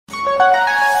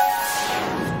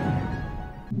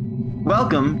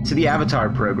Welcome to the Avatar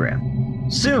program.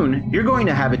 Soon, you're going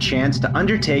to have a chance to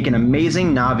undertake an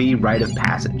amazing Na'vi rite of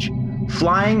passage,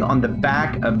 flying on the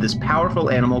back of this powerful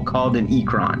animal called an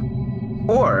Ikran,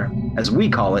 or, as we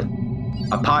call it,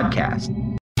 a podcast.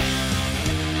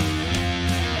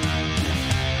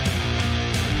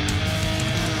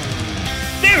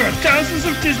 There are thousands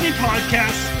of Disney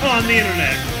podcasts on the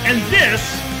internet, and this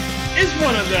is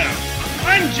one of them.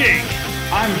 I'm Jake.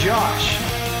 I'm Josh.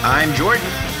 I'm Jordan.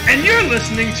 And you're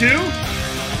listening to...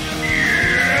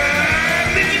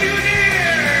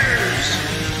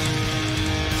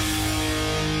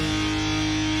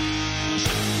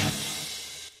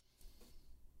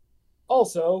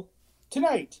 Also,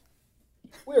 tonight,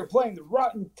 we are playing the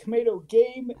Rotten Tomato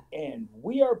game, and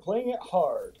we are playing it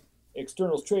hard.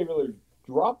 Externals trailer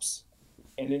drops,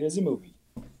 and it is a movie.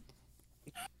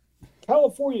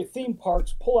 California theme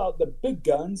parks pull out the big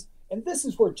guns, and this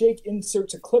is where Jake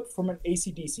inserts a clip from an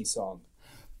AC/DC song.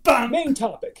 Main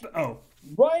topic.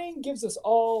 Ryan gives us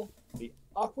all the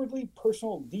awkwardly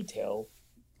personal detail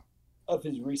of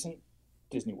his recent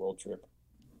Disney World trip.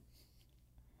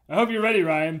 I hope you're ready,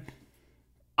 Ryan.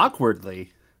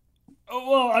 Awkwardly? Oh,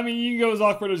 well, I mean, you can go as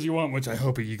awkward as you want, which I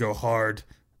hope you go hard.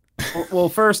 Well,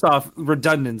 first off,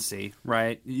 redundancy,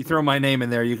 right? You throw my name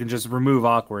in there, you can just remove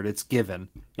awkward. It's given.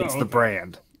 It's the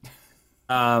brand.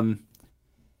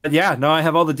 But yeah, no, I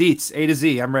have all the deets, A to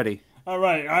Z. I'm ready. All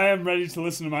right, I am ready to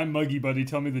listen to my muggy buddy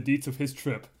tell me the deets of his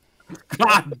trip.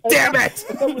 God damn it!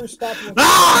 I thought we were stopping.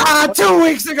 2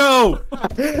 weeks ago!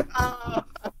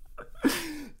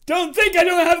 Don't think I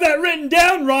don't have that written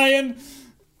down, Ryan!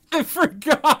 I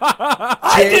forgot!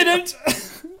 I didn't!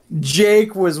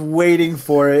 Jake was waiting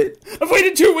for it. I've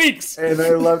waited 2 weeks! And I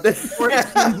loved it.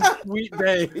 14 sweet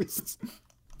days.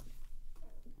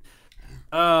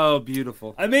 Oh,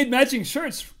 beautiful. I made matching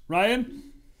shirts,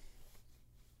 Ryan.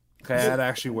 Okay, I'd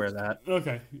actually wear that.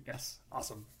 Okay, yes.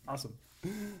 Awesome.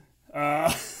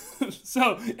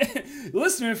 So,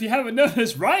 listener, if you haven't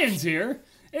noticed, Ryan's here.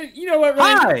 And you know what,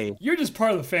 Ryan? Hi! You're just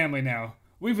part of the family now.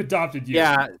 We've adopted you.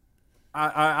 Yeah,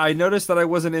 I noticed that I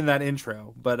wasn't in that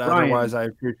intro, but Ryan, otherwise I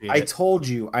appreciate it. I told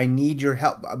you, I need your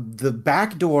help. The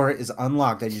back door is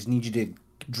unlocked. I just need you to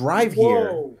drive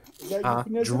Whoa. Is that here.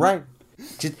 euphemism? Drive.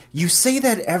 You say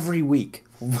that every week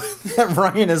that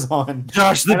Ryan is on.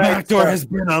 Josh, the And back door has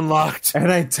been unlocked.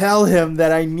 And I tell him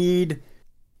that I need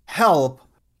help.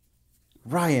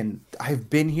 Ryan, I've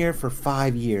been here for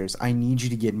 5 years. I need you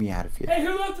to get me out of here. Hey,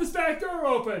 who left this back door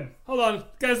open? Hold on.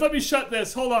 Guys, let me shut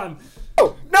this. Hold on.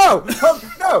 Oh, no!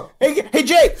 Oh, no! Hey,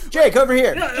 Jake, over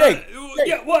here. Jake.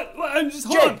 Yeah, what? I'm just,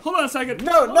 hold on a second.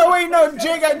 No, wait,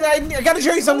 Jake, I gotta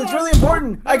show you something that's really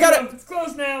important. I gotta... It's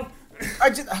closed now.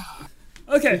 Did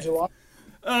Okay. you lock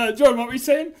Jordan, what were you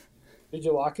saying? Did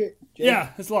you lock it, Jake? Yeah,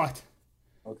 it's locked.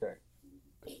 Okay.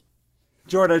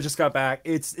 Jordan, I just got back.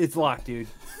 It's locked, dude.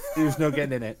 There's no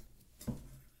getting in it.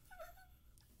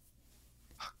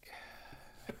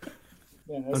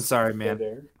 Man, I'm sorry, man.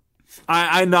 there.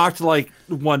 I knocked like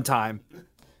one time.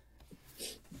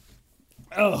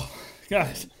 Oh,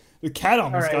 guys. The cat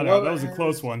almost All right, got well, out. That was a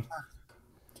close one.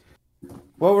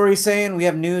 What were we saying? We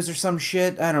have news or some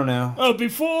shit? I don't know. Oh,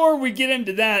 before we get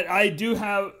into that, I do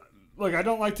have... Look, I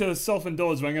don't like to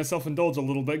self-indulge, but I'm going to self-indulge a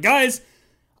little bit. Guys,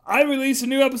 I released a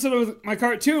new episode of my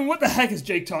cartoon. What the heck is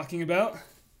Jake talking about?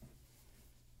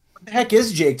 What the heck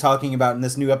is Jake talking about in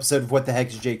this new episode of What the Heck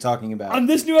is Jake Talking About? On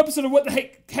this new episode of What the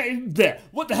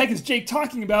Heck is Jake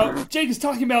Talking About? Jake is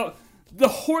talking about the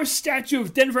horse statue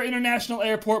of Denver International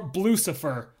Airport,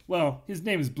 Blucifer. Well, his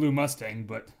name is Blue Mustang,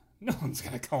 but no one's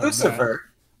going to call him Lucifer.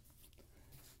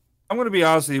 I'm going to be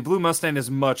honest with you. Blue Mustang is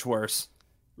much worse.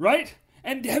 that. Right?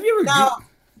 And have you ever... Now,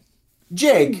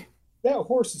 Jake, That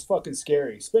horse is fucking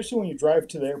scary, especially when you drive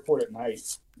to the airport at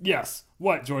night. Yes.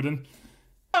 What, Jordan?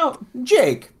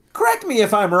 Jake, correct me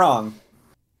if I'm wrong,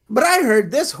 but I heard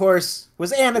this horse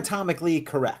was anatomically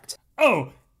correct.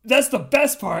 Oh, that's the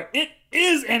best part. It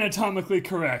is anatomically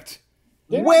correct.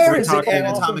 Where Didn't is it it fall off and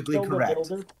anatomically kill the correct?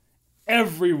 builder?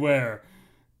 Everywhere.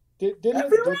 Didn't it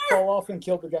Everywhere? fall off and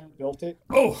kill the guy who built it?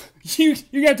 Oh, you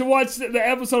got to watch the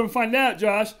episode and find out,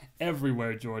 Josh.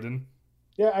 Everywhere, Jordan.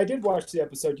 Yeah, I did watch the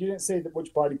episode. You didn't say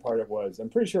which body part it was. I'm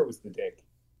pretty sure it was the dick.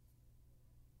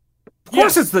 Of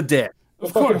course it's the dick. The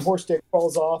Of fucking course. horse dick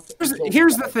falls off. and kills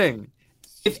Here's the the guy. thing.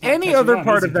 If not any catching other on,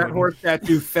 part is of it, that Jordan? horse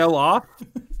statue fell off,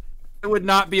 it would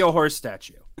not be a horse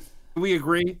statue. Do we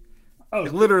agree? Oh,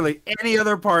 Like, literally, any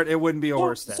other part, it wouldn't be a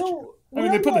horse statue. So, I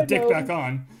mean, they put the how do dick I know- back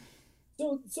on.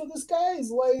 So this guy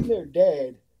is laying there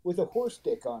dead with a horse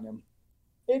dick on him,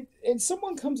 and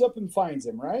someone comes up and finds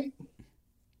him, right?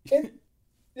 And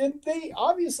And they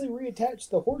obviously reattached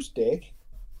the horse dick.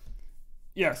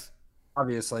 Yes.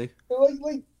 Obviously.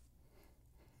 Like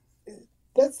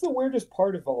that's the weirdest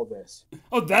part of all this.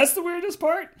 Oh, that's the weirdest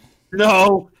part?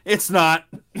 No, it's not.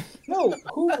 No,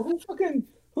 who fucking...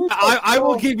 I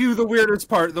will give you the weirdest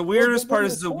part. The weirdest part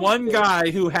is the one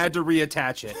guy who had to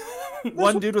reattach it.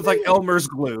 One dude with like Elmer's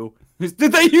glue. Did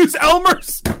they use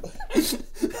Elmer's?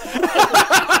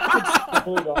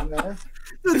 Hold on there.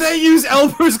 Did they use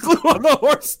Elmer's glue on the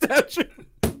horse statue?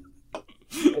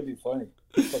 That'd be funny.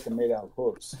 Fucking made out of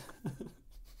hooks.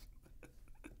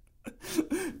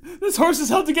 This horse is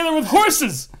held together with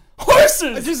horses!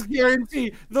 Horses! I just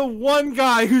guarantee the one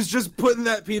guy who's just putting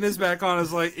that penis back on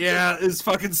is like, yeah, this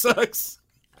fucking sucks.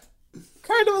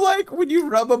 Kind of like when you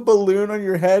rub a balloon on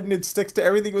your head and it sticks to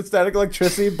everything with static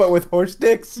electricity, but with horse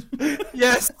dicks.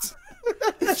 Yes.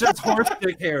 It's just horse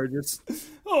dick hair. Just...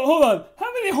 Oh, hold on.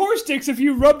 How many horse dicks have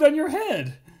you rubbed on your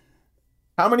head?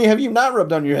 How many have you not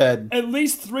rubbed on your head? At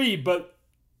least 3, but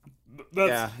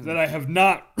that I have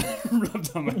not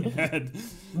rubbed on my head.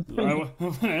 I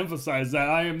want to emphasize that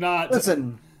I am not.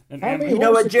 Listen, an you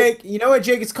know what, Jake? You know what,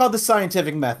 Jake? It's called the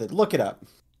scientific method. Look it up.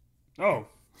 Oh.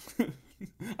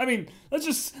 I mean, let's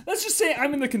just say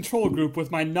I'm in the control group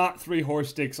with my not 3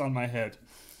 horse dicks on my head.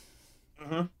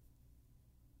 Mm-hmm.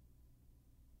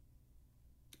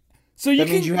 So that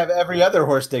means you have every other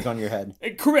horse dick on your head.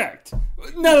 Correct.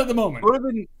 Not at the moment.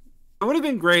 It would have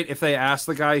been great if they asked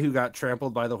the guy who got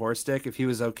trampled by the horse dick if he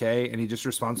was okay, and he just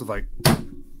responds with like,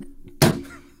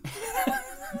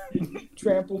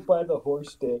 trampled by the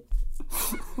horse dick.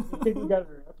 I think we got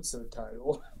our episode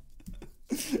title.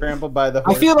 Trampled by the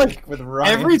horse. I feel like with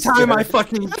Ryan every time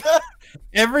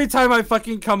I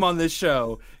fucking come on this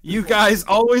show, you guys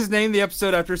always name the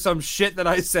episode after some shit that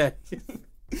I said.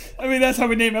 I mean, that's how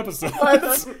we name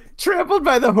episodes. Trampled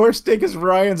by the horse dick is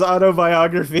Ryan's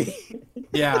autobiography.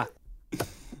 Yeah.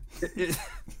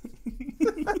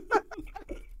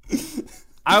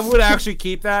 I would actually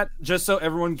keep that just so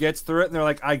everyone gets through it and they're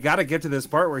like, I gotta get to this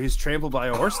part where he's trampled by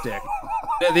a horse dick.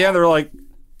 At the end, they're like,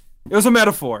 it was a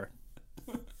metaphor.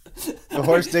 The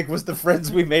horse dick was the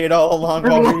friends we made all along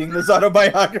while reading this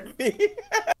autobiography.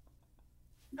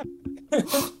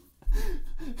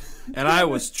 And I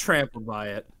was trampled by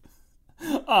it.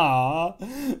 Ah,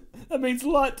 that means a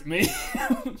lot to me.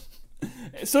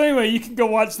 So anyway, you can go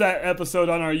watch that episode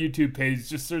on our YouTube page.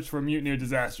 Just search for Mutineer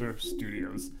Disaster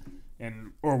Studios,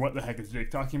 or What the Heck is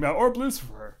Jake Talking About, or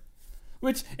Blucifer.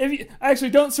 Which, if you actually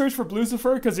don't search for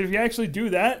Blucifer, because if you actually do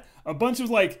that, a bunch of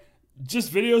like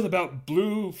just videos about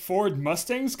blue Ford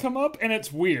Mustangs come up, and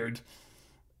it's weird.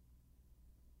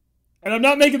 And I'm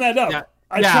not making that up. Yeah,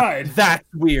 I tried. That's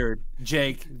weird,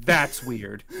 Jake. That's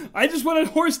weird. I just wanted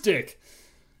horse dick.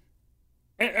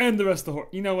 And the rest of the horse.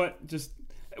 You know what? Just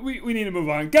we need to move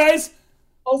on. Guys!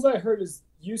 All I heard is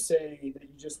you say that you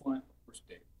just want horse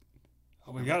dick.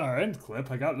 Oh, we got our end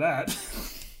clip. I got that.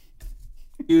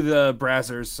 Do the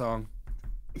Brazzers song.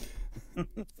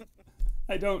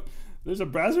 I don't... There's a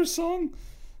Brazzers song?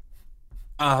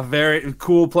 Very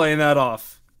cool playing that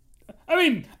off. I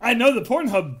mean, I know the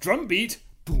Pornhub drum beat.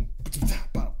 Boom.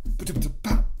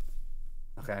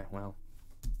 Okay, well.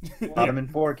 Got him in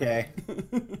 4K.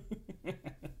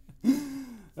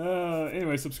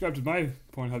 Anyway, subscribe to my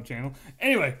Pornhub channel.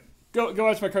 Anyway, go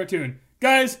watch my cartoon.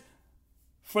 Guys,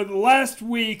 for the last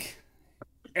week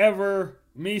ever,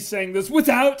 me saying this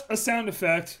without a sound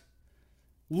effect,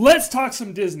 let's talk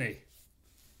some Disney.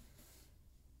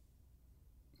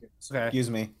 Okay. Excuse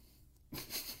me.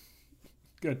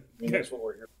 Good. That's what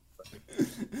we're here.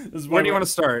 Where do you want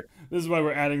to start? This is why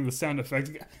we're adding the sound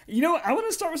effect. You know what? I want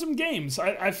to start with some games.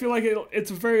 I feel like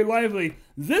it's very lively.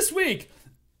 This week,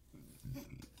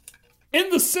 in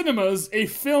the cinemas, a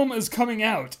film is coming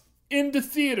out into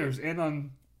theaters and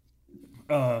on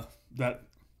that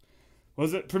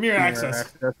was it Premiere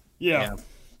Access. Yeah.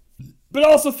 But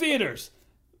also theaters.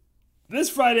 This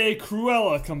Friday,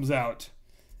 Cruella comes out,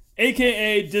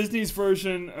 aka Disney's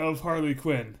version of Harley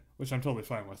Quinn, which I'm totally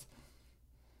fine with.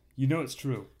 You know it's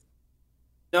true.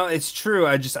 No, it's true.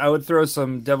 I would throw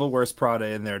some Devil Wears Prada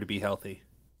in there to be healthy.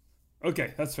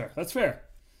 Okay, that's fair. That's fair.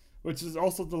 Which is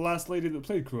also the last lady that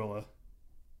played Cruella.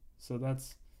 So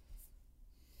that's...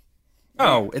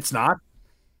 No, it's not.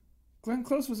 Glenn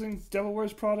Close was in Devil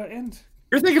Wears Prada and...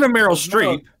 You're thinking of Meryl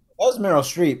Streep. That was Meryl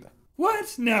Streep.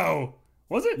 What? No.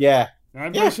 Was it? Yeah.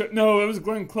 I'm pretty sure... No, it was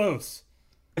Glenn Close.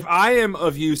 If I am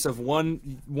of use of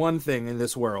one thing in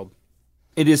this world,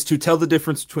 it is to tell the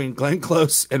difference between Glenn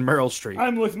Close and Meryl Streep.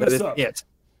 I'm looking this up. It.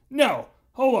 No.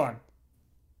 Hold on.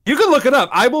 You can look it up.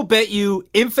 I will bet you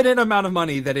infinite amount of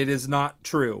money that it is not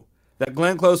true. That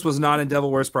Glenn Close was not in Devil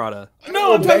Wears Prada.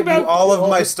 No, I'm talking about all of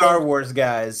my Star Wars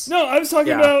guys. No, I was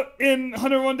talking about in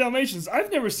 101 Dalmatians.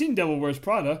 I've never seen Devil Wears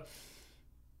Prada.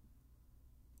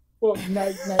 Well,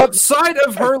 outside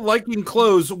of her liking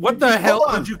clothes, what the hell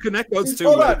did you connect those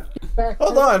two with?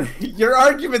 Hold on. Your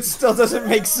argument still doesn't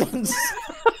make sense.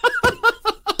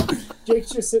 Jake's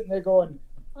just sitting there going,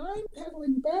 I'm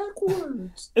pedaling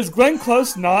backwards. Is Glenn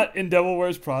Close not in Devil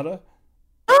Wears Prada?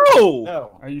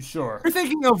 No. Are you sure? You're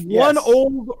thinking of one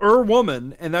older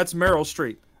woman, and that's Meryl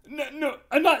Streep. No,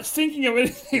 I'm not thinking of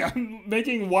anything. I'm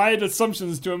making wide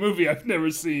assumptions to a movie I've never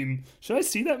seen. Should I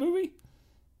see that movie?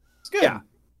 It's good. Yeah.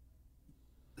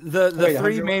 The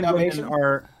three main women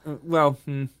are,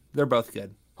 they're both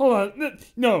good. Hold on.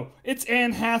 No, it's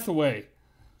Anne Hathaway.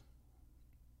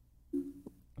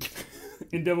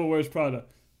 In Devil Wears Prada.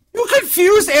 You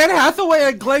confused Anne Hathaway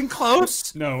and Glenn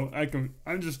Close? No,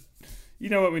 I'm just... You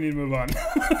know what? We need to move on.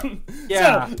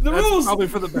 Yeah, so, the rules probably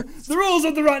for the best. The rules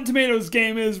of the Rotten Tomatoes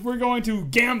game is we're going to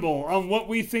gamble on what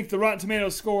we think the Rotten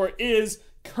Tomatoes score is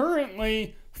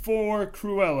currently for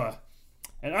Cruella.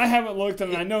 And I haven't looked,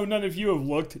 and I know none of you have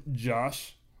looked.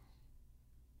 Josh?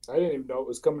 I didn't even know it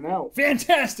was coming out.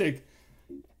 Fantastic!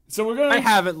 So we're gonna... I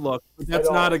haven't looked. But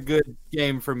that's not a good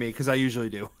game for me, because I usually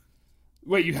do.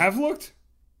 Wait, you have looked?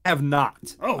 I have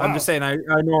not. Oh, wow. I'm just saying I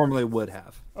normally would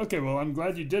have. Okay, well, I'm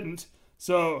glad you didn't.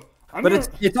 So...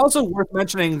 it's also worth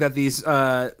mentioning that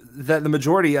that the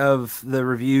majority of the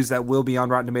reviews that will be on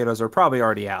Rotten Tomatoes are probably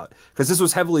already out, because this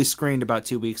was heavily screened about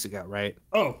 2 weeks ago, right?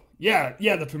 Oh yeah,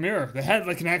 the premiere. They had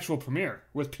like an actual premiere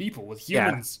with people, with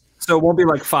humans. Yeah. So it won't be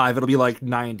like 5; it'll be like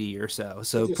 90 or so.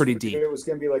 So pretty deep. It was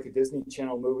going to be like a Disney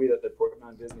Channel movie that they're putting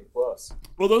on Disney Plus.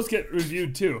 Well, those get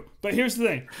reviewed too. But here's the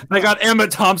thing: they got Emma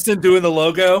Thompson doing the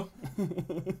logo.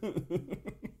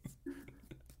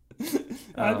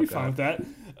 I'd be fine with that.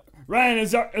 Ryan,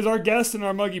 as our guest and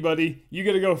our muggy buddy, you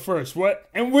got to go first. What?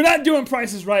 And we're not doing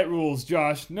Price is Right rules,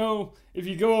 Josh. No, if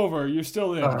you go over, you're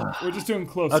still in. We're just doing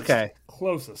closest. Okay.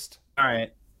 Closest. All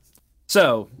right.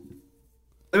 So,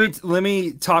 let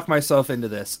me talk myself into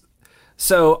this.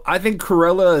 So, I think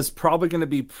Cruella is probably going to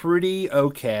be pretty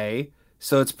okay.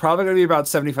 So, it's probably going to be about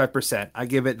 75%. I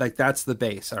give it, that's the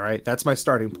base, all right? That's my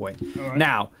starting point. Right.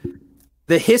 Now,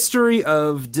 the history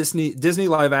of Disney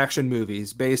live action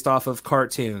movies based off of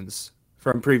cartoons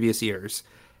from previous years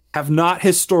have not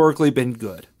historically been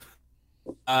good.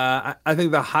 I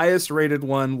think the highest rated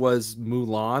one was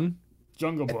Mulan.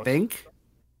 Jungle Book. I think.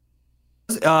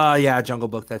 Yeah, Jungle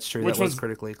Book. That's true. Which that was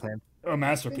critically acclaimed. A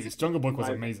masterpiece. Jungle Book was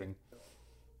amazing.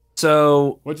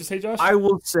 So, what'd you say, Josh? I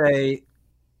will say.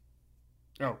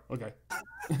 Oh, okay.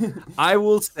 I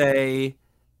will say.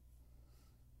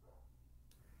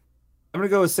 I'm going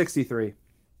to go with 63.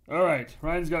 All right.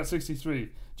 Ryan's got 63.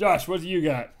 Josh, what do you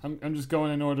got? I'm just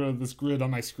going in order of this grid on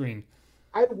my screen.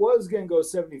 I was going to go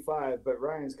 75, but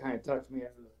Ryan's kind of talked me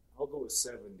out of it. I'll go with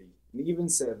 70. An even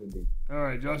 70. All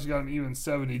right. Josh got an even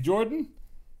 70. Jordan?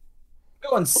 I'm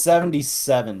going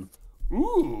 77.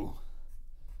 Ooh.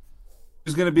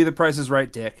 Who's going to be the Price is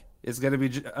Right, Dick? It's going to be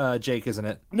Jake, isn't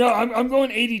it? No, I'm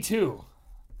going 82.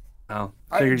 Oh.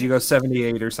 Figured you go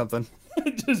 78 or something.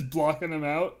 Just blocking them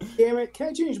out. Damn it. Can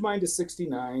I change mine to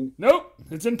 69? Nope.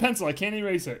 It's in pencil. I can't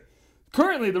erase it.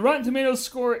 Currently, the Rotten Tomatoes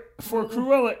score for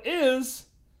Cruella is...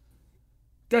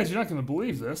 Guys, you're not going to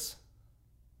believe this.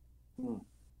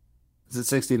 Is it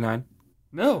 69?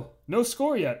 No. No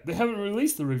score yet. They haven't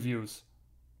released the reviews.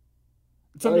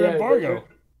 It's under embargo.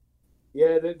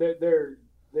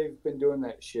 They've been doing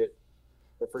that shit.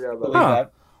 I forgot about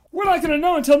that. We're not going to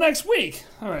know until next week.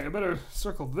 All right, I better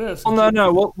circle this. Well,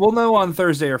 no. We'll know on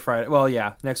Thursday or Friday. Well,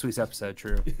 yeah, next week's episode,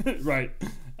 true. Right.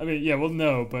 I mean, yeah, we'll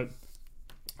know, but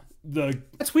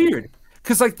that's weird.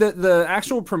 Because, the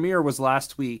actual premiere was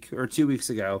last week or 2 weeks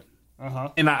ago. Uh-huh.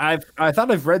 And I thought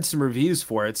I've read some reviews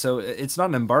for it, so it's not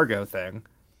an embargo thing.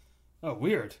 Oh,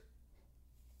 weird.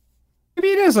 Maybe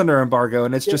it is under embargo,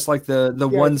 and it's just the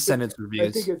one sentence reviews.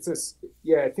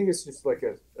 I think it's just like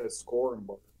a score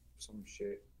embargo or some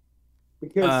shit.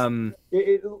 Because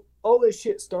all this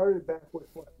shit started back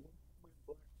with Black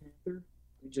Panther.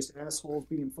 Just assholes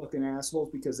being fucking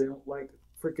assholes because they don't like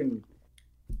freaking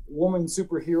woman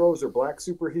superheroes or black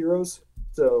superheroes.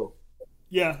 So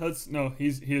yeah, he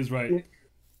is right.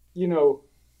 You know,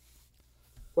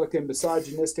 fucking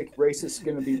misogynistic racists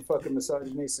gonna be fucking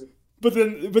misogynistic. But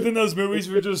then those movies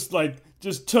were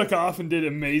just took off and did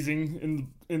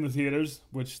amazing in the theaters,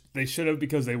 which they should have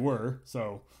because they were.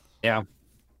 So yeah.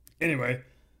 Anyway,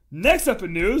 next up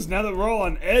in news, now that we're all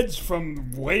on edge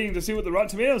from waiting to see what the Rotten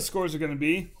Tomatoes scores are going to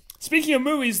be, speaking of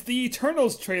movies, the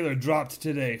Eternals trailer dropped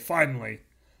today, finally.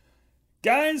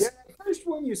 Guys... Yeah, first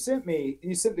one you sent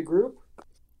the group.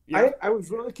 Yeah. I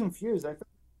was really confused. I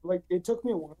like it took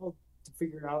me a while to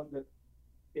figure out that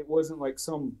it wasn't like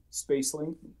some space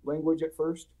language at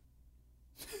first.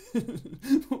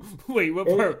 Wait, what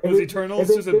part? Was Eternals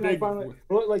just a big...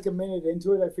 like a minute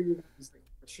into it, I figured it was like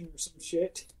Russian or some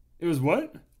shit. It was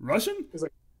what? Russian? It was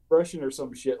like Russian or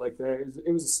some shit like that.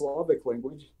 It was a Slavic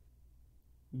language.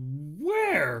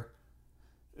 Where?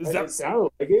 It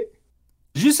sounded like it.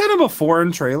 Did you send him a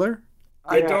foreign trailer?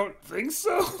 I don't think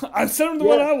so. I sent him the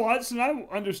one I watched and I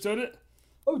understood it.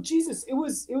 Oh Jesus! It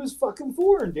was fucking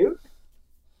foreign, dude.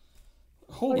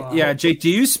 Hold on. Yeah, Jake, do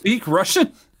you speak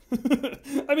Russian?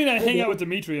 I mean, I hang out with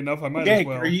Dimitri enough. I might as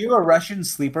well. Are you a Russian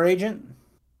sleeper agent?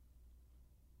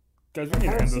 Guys, we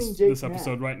need to end this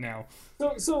episode right now.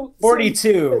 So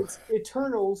 42.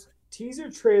 Eternals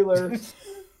teaser trailer.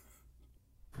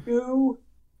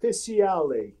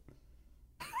 Ufficiale.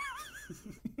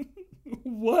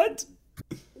 What?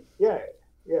 Yeah.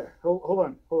 Hold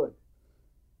on.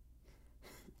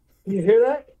 Can you hear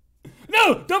that?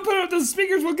 No! Don't put it up the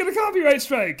speakers. We'll get a copyright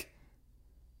strike.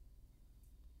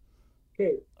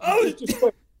 Okay. Oh,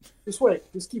 just wait.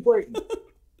 Just keep waiting.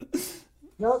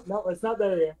 No, it's not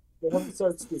there yet. They haven't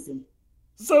started speaking.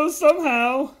 So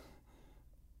somehow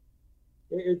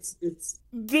it's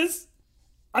this.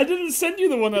 I didn't send you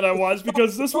the one that I watched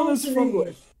because this one is from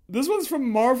English. This one's from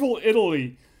Marvel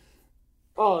Italy.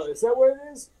 Oh, is that what it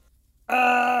is?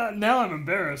 Now I'm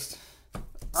embarrassed.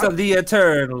 So the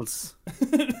Eternals.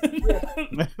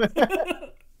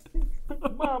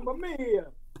 Mamma mia!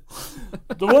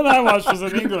 The one I watched was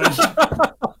in English.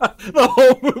 The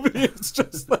whole movie is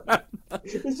just that.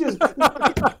 It's just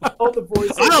all the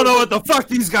voiceovers. I don't know what the fuck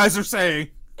these guys are saying.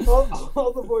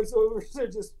 All the voiceovers are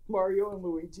just Mario and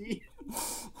Luigi.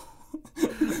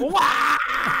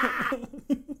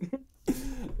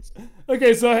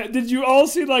 Okay, so did you all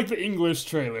see like the English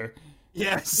trailer?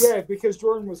 Yes. Yeah, because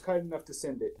Jordan was kind enough to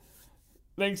send it.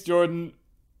 Thanks, Jordan.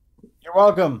 You're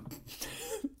welcome.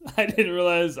 I didn't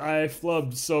realize I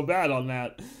flubbed so bad on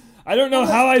that. I don't know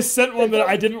how I sent one that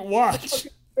I didn't watch.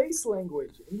 Face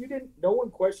language, and you didn't. No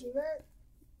one questioned that.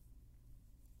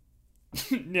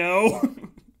 No.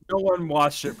 No one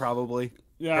watched it probably.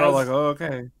 Yeah. They're all like, oh,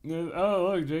 okay.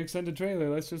 Oh, look, Jake sent a trailer.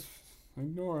 Let's just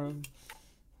ignore him.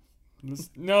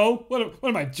 No. What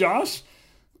am I, Josh?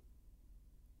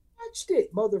 Watched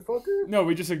it, motherfucker. No,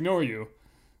 we just ignore you.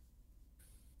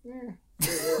 Yeah.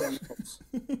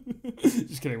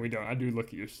 Just kidding, we don't. I do look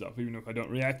at your stuff, even if I don't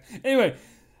react. Anyway,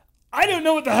 I don't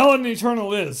know what the hell an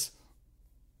Eternal is.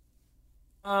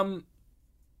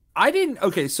 I didn't.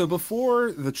 Okay, so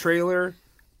before the trailer,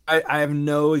 I have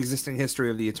no existing history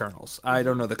of the Eternals. I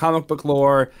don't know the comic book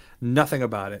lore, nothing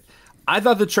about it. I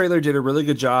thought the trailer did a really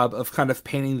good job of kind of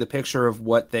painting the picture of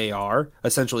what they are,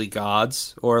 essentially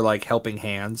gods or like helping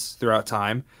hands throughout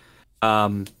time.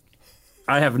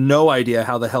 I have no idea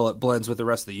how the hell it blends with the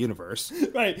rest of the universe.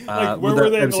 Right. Like where were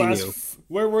they in MCU.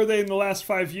 where were they in the last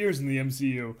 5 years in the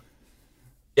MCU?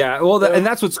 Yeah, well, and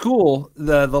that's what's cool.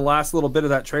 The last little bit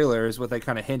of that trailer is what they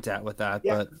kind of hint at with that.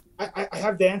 Yeah, but I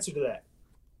have the answer to that.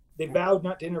 They vowed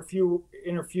not to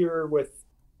interfere with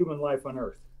human life on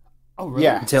Earth. Oh, really?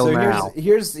 Yeah. Until now.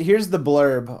 Here's the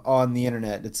blurb on the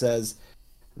internet. It says,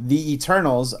 "The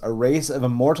Eternals, a race of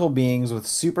immortal beings with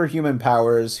superhuman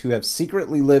powers who have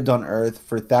secretly lived on Earth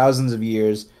for thousands of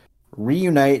years,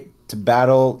 reunite to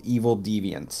battle evil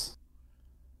deviants."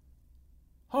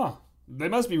 Huh. They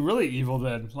must be really evil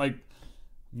then. Like,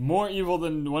 more evil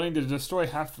than wanting to destroy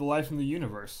half the life in the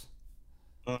universe.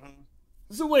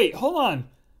 So wait, hold on.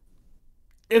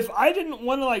 If I didn't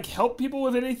want to, like, help people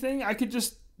with anything, I could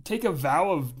just take a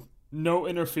vow of no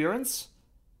interference?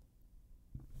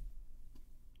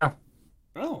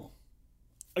 Oh.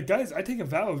 Guys, I take a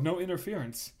vow of no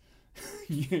interference.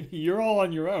 You're all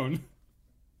on your own.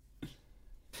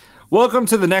 Welcome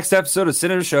to the next episode of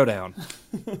Sinner Showdown.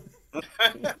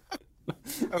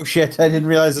 Oh shit, I didn't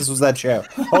realize this was that show.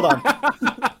 Hold on.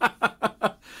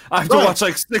 I have to watch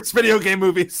like 6 video game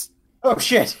movies. Oh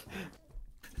shit.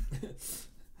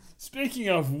 Speaking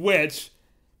of which,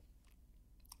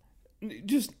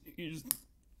 just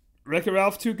Wreck-It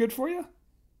Ralph too good for you?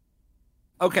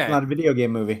 Okay. It's not a video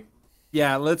game movie.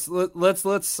 Yeah, let's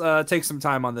take some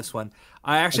time on this one.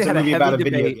 I actually It's had a movie heavy about a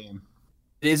debate. video game.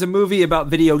 It is a movie about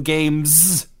video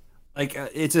games. Like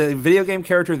it's a video game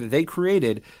character that they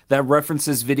created that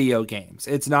references video games.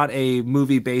 It's not a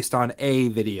movie based on a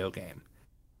video game.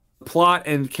 Plot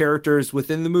and characters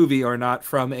within the movie are not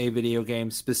from a video game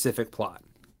specific plot.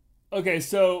 Okay,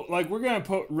 so like we're gonna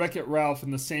put Wreck-It Ralph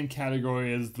in the same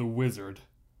category as The Wizard.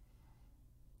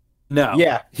 No.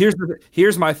 Yeah.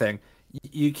 Here's my thing.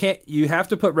 You can't. You have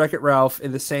to put Wreck-It Ralph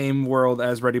in the same world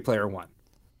as Ready Player One,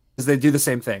 because they do the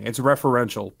same thing. It's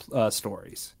referential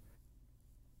stories.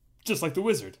 Just like the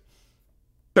Wizard.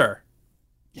 Sure.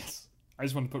 Yes. I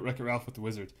just want to put Wreck-It Ralph with the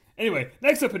Wizard. Anyway,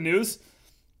 next up in news.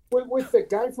 With the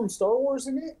guy from Star Wars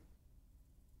in it?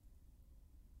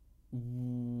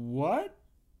 What?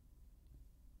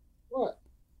 What?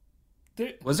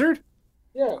 Wizard?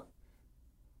 Yeah.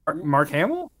 Mark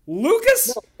Hamill?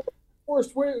 Lucas? No,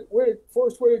 Forrest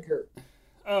Whitaker.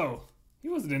 Oh, he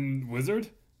wasn't in Wizard.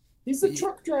 He's the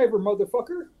truck driver,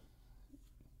 motherfucker.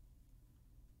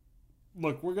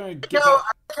 Look, we're gonna get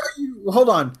Hold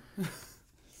on.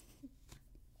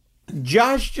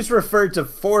 Josh just referred to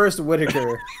Forrest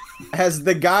Whitaker as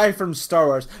the guy from Star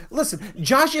Wars. Listen,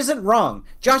 Josh isn't wrong.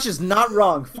 Josh is not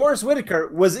wrong. Forrest Whitaker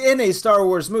was in a Star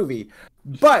Wars movie.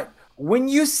 But when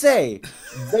you say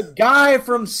the guy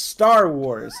from Star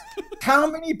Wars, how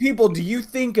many people do you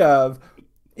think of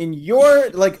in your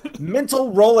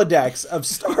mental Rolodex of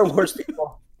Star Wars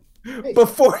people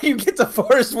before you get to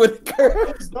Forrest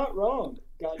Whitaker? He's not wrong.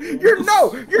 You're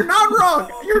not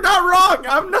wrong. You're not wrong.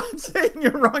 I'm not saying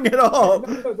you're wrong at all.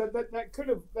 No, that could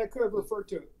have referred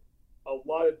to a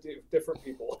lot of different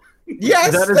people.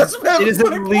 Yes, it is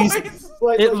at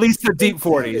least the deep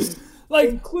 40s.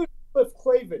 Including Cliff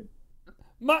Clavin.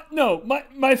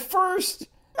 My first.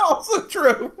 Also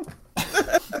true.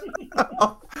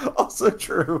 Also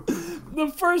true.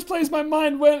 The first place my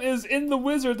mind went is in The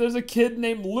Wizard. There's a kid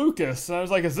named Lucas, and I was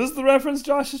like, "Is this the reference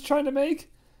Josh is trying to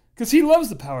make?" Because he loves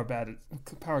the Power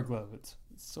Glove. It's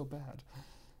so bad.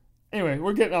 Anyway,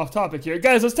 we're getting off topic here,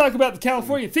 guys. Let's talk about the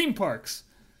California theme parks.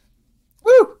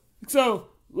 Woo! So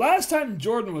last time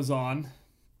Jordan was on,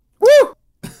 woo!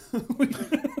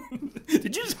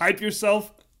 Did you just hype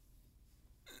yourself?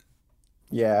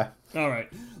 Yeah. All right.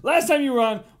 Last time you were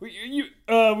on,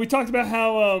 we talked about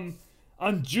how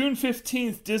on June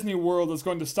 15th, Disney World is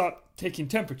going to stop taking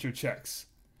temperature checks.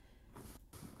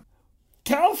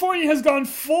 California has gone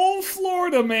full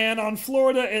Florida, man, on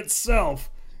Florida itself.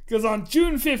 Because on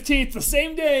June 15th, the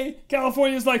same day,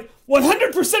 California's like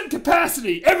 100%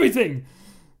 capacity, everything.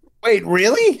 Wait,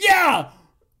 really? Yeah.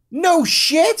 No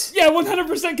shit? Yeah,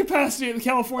 100% capacity at the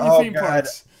California theme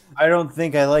parks. I don't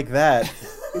think I like that.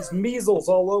 It's measles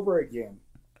all over again.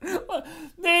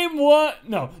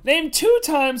 Name 2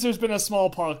 times there's been a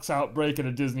smallpox outbreak at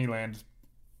a Disneyland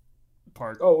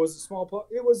park. Oh, was it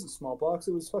smallpox? It wasn't smallpox.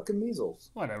 It was fucking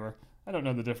measles. Whatever. I don't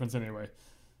know the difference anyway.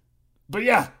 But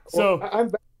yeah, so I'm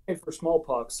vaccinated for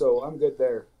smallpox, so I'm good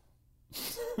there.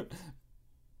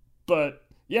 But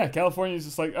yeah, California's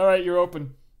just like, all right, you're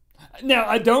open. Now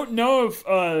I don't know if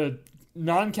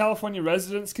non-California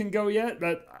residents can go yet.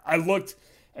 That I looked,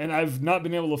 and I've not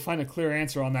been able to find a clear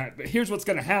answer on that. But here's what's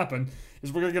going to happen: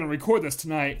 is we're going to record this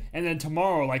tonight, and then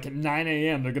tomorrow, like at 9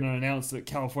 a.m., they're going to announce that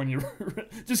California,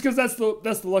 just because that's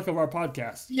the luck of our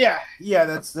podcast. Yeah,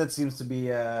 that seems to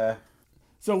be.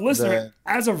 So, listener,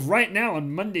 as of right now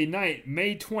on Monday night,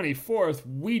 May 24th,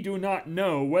 we do not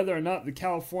know whether or not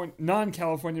the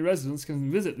non-California residents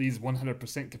can visit these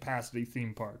 100% capacity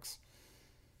theme parks.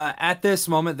 At this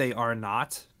moment, they are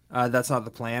not. That's not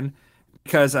the plan.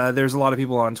 Because there's a lot of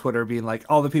people on Twitter being like,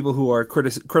 all the people who are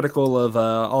critical of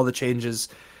all the changes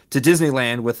to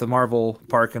Disneyland with the Marvel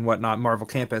Park and whatnot,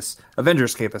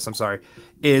 Avengers Campus, I'm sorry,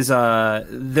 is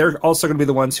they're also going to be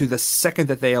the ones who, the second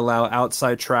that they allow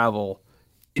outside travel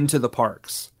into the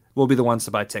parks, will be the ones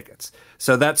to buy tickets.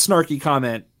 So that snarky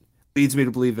comment leads me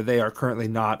to believe that they are currently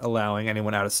not allowing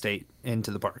anyone out of state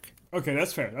into the park. Okay,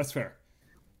 that's fair.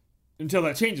 Until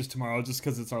that changes tomorrow, just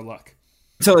because it's our luck.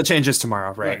 Until it changes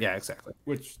tomorrow, right? Yeah, exactly.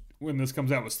 Which, when this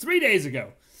comes out, was 3 days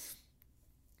ago.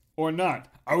 Or not.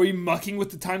 Are we mucking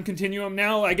with the time continuum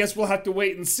now? I guess we'll have to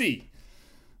wait and see.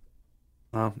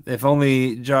 Well, if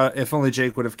only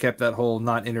Jake would have kept that whole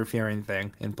not interfering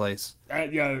thing in place.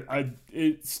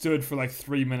 It stood for like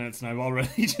 3 minutes, and I've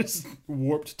already just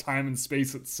warped time and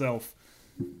space itself.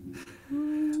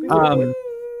 I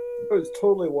was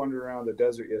totally wandering around the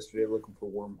desert yesterday looking for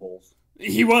wormholes.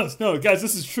 He was. No, guys,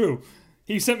 this is true.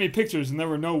 He sent me pictures, and there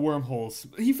were no wormholes.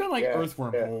 He found earth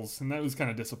wormholes, and that was kind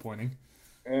of disappointing.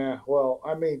 Yeah, well,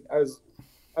 I mean, I was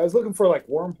looking for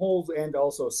wormholes and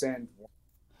also sand.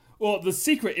 Well, the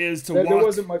secret is to walk. There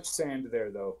wasn't much sand there,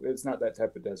 though. It's not that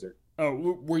type of desert. Oh,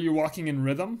 were you walking in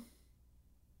rhythm?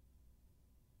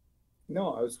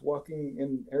 No, I was walking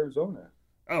in Arizona.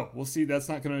 Oh, well, see, that's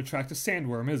not going to attract a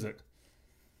sandworm, is it?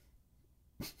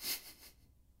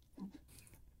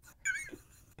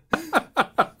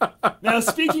 Now,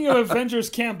 speaking of Avengers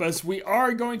Campus, we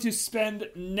are going to spend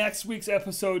next week's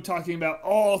episode talking about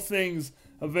all things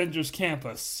Avengers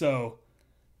Campus. So,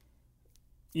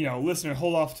 listener,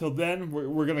 hold off till then.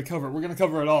 We're gonna cover it. We're gonna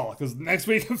cover it all because next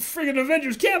week, friggin'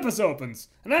 Avengers Campus opens,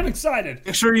 and I'm excited.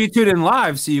 Make sure you tune in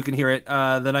live so you can hear it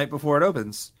the night before it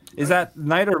opens. Is that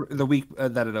night or the week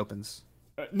that it opens?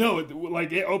 No,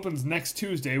 it opens next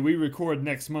Tuesday. We record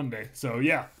next Monday, so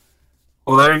yeah.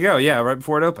 Well, there you go. Yeah, right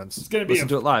before it opens. It's gonna be Listen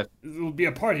to it live. It'll be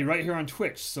a party right here on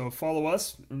Twitch, so follow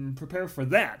us and prepare for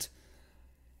that.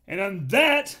 And on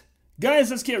that,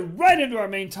 guys, let's get right into our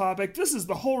main topic. This is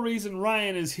the whole reason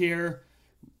Ryan is here,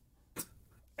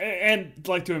 and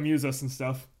like to amuse us and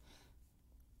stuff.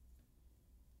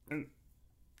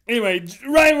 Anyway,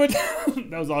 Ryan went.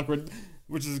 That was awkward,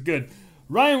 which is good.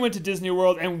 Ryan went to Disney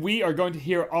World, and we are going to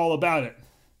hear all about it.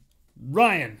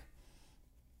 Ryan.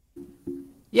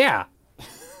 Yeah.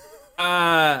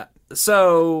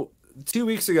 So 2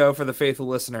 weeks ago, for the faithful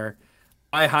listener,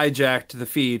 I hijacked the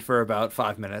feed for about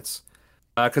 5 minutes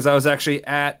because I was actually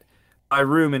at my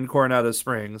room in Coronado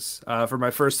Springs for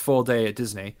my first full day at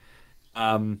Disney.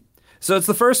 So it's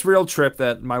the first real trip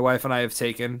that my wife and I have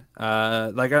taken.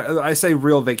 I say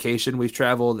real vacation. We've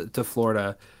traveled to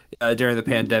Florida during the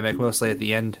pandemic, mostly at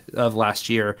the end of last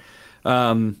year.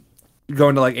 Going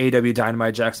to AW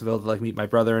Dynamite Jacksonville to meet my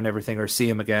brother and everything, or see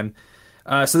him again.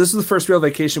 So this is the first real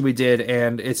vacation we did,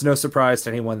 and it's no surprise to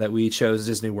anyone that we chose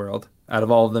Disney World out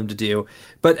of all of them to do.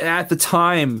 But at the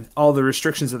time, all the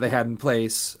restrictions that they had in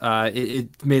place,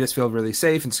 it made us feel really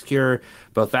safe and secure,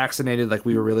 both vaccinated,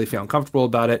 we were really feeling comfortable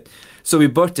about it. So we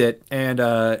booked it,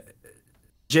 and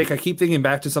Jake, I keep thinking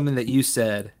back to something that you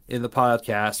said in the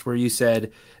podcast where you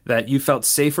said that you felt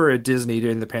safer at Disney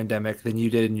during the pandemic than you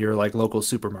did in your local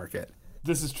supermarket.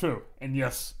 This is true, and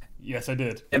yes, I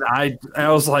did. And I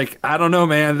was like, I don't know,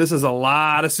 man. This is a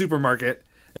lot of supermarket.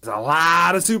 It's a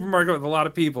lot of supermarket with a lot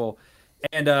of people.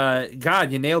 And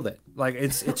God, you nailed it.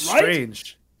 It's right?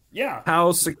 Strange. Yeah.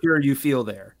 How secure you feel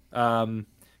there.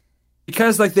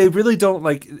 Because they really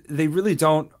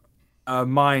don't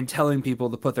mind telling people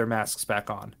to put their masks back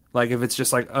on. If it's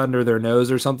just under their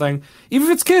nose or something. Even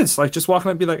if it's kids, just walking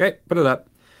up and be like, hey, put it up.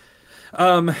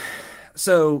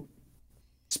 So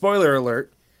spoiler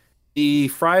alert. The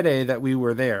Friday that we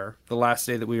were there, the last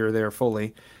day that we were there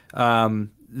fully,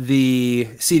 the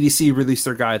CDC released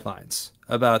their guidelines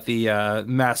about the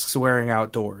masks wearing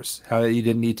outdoors, how you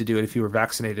didn't need to do it if you were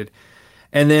vaccinated.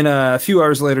 And then a few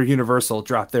hours later, Universal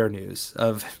dropped their news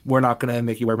of, we're not going to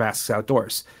make you wear masks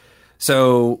outdoors.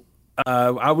 So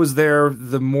I was there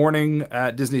the morning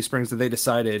at Disney Springs that they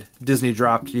decided, Disney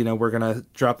dropped, we're going to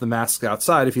drop the masks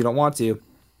outside if you don't want to.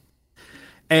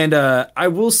 And I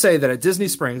will say that at Disney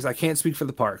Springs, I can't speak for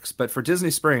the parks, but for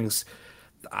Disney Springs,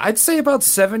 I'd say about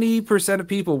 70% of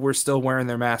people were still wearing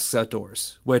their masks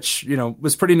outdoors, which,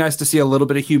 was pretty nice to see a little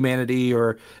bit of humanity,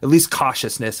 or at least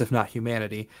cautiousness, if not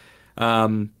humanity.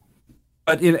 But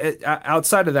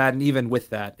outside of that, and even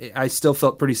with that, I still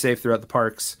felt pretty safe throughout the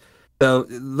parks. So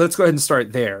let's go ahead and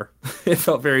start there. It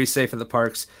felt very safe in the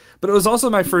parks, but it was also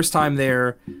my first time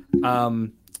there.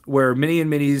 Where Mickey and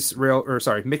Minnie's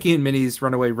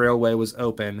Runaway Railway was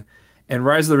open, and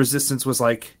Rise of the Resistance was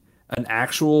an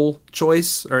actual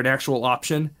choice or an actual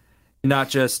option, not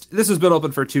just, this has been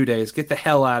open for 2 days, get the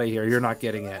hell out of here, you're not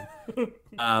getting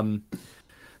in.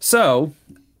 So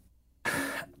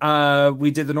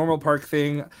we did the normal park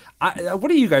thing. What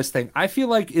do you guys think? I feel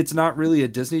like it's not really a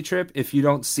Disney trip if you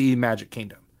don't see Magic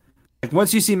Kingdom.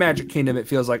 Once you see Magic Kingdom, it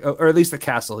feels like, or at least the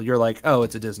castle, you're like, oh,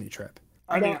 it's a Disney trip.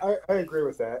 I agree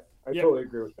with that. I totally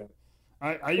agree with that.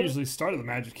 I usually start at the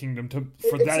Magic Kingdom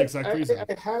for that exact reason.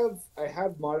 I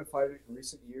have modified it in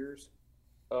recent years.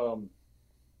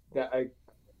 That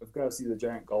I've got to see the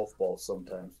giant golf ball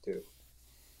sometimes too.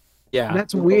 Yeah,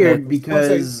 that's weird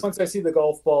because once I see the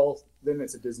golf ball, then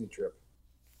it's a Disney trip.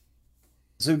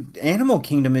 So Animal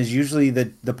Kingdom is usually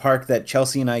the park that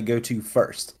Chelsea and I go to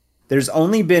first. There's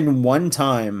only been one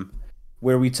time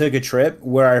where we took a trip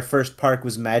where our first park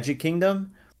was Magic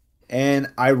Kingdom,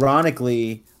 and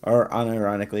ironically, or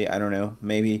unironically, I don't know,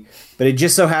 maybe, but it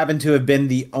just so happened to have been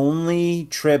the only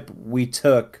trip we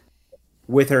took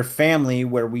with her family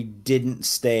where we didn't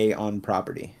stay on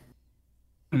property.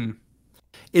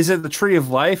 Is it the Tree of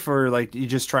Life, or you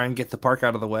just try and get the park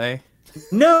out of the way?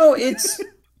 No, it's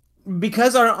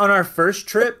because on our first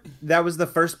trip, that was the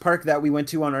first park that we went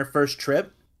to on our first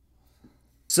trip.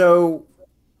 So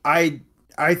I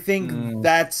think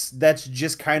that's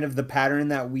just kind of the pattern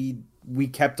that we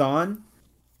kept on.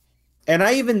 And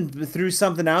I even threw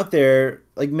something out there,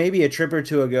 maybe a trip or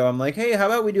two ago. I'm like, hey, how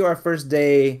about we do our first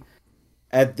day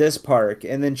at this park?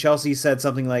 And then Chelsea said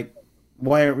something like,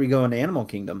 why aren't we going to Animal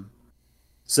Kingdom?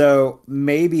 So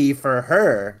maybe for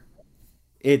her,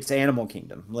 it's Animal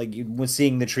Kingdom.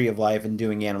 Seeing the Tree of Life and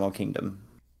doing Animal Kingdom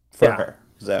for her.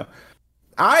 So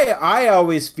I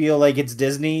always feel like it's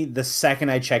Disney the second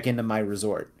I check into my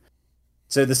resort.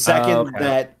 So the second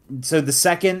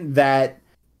that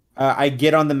I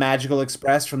get on the Magical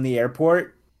Express from the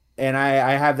airport, and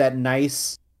I have that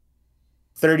nice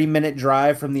 30-minute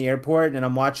drive from the airport, and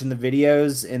I'm watching the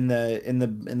videos in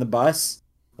the bus,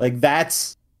 like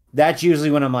that's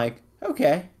usually when I'm like,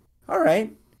 okay, all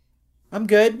right, I'm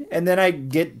good. And then I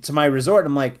get to my resort,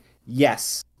 and I'm like,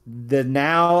 yes,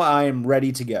 now I am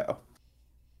ready to go.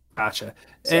 Gotcha.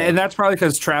 So, and that's probably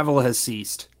because travel has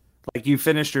ceased. Like you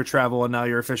finished your travel and now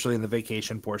you're officially in the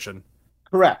vacation portion.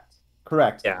 Correct.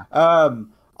 Yeah.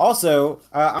 Also,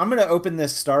 I'm going to open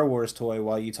this Star Wars toy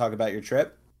while you talk about your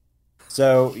trip.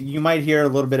 So you might hear a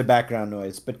little bit of background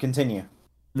noise, but continue.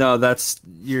 No, that's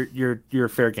you're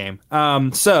fair game.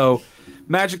 So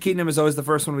Magic Kingdom is always the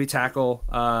first one we tackle.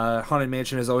 Haunted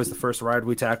Mansion is always the first ride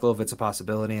we tackle if it's a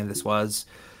possibility, and this was.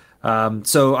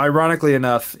 So ironically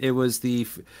enough, it was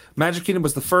Magic Kingdom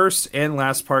was the first and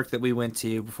last park that we went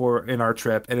to before in our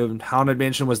trip, and Haunted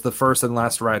Mansion was the first and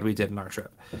last ride we did in our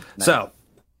trip. Nice. So,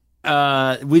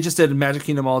 we just did Magic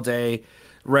Kingdom all day,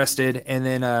 rested, and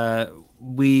then,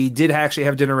 we did actually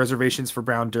have dinner reservations for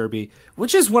Brown Derby,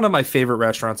 which is one of my favorite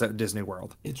restaurants at Disney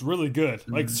World. It's really good.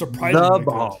 Like surprisingly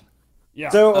good. Yeah.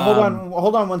 So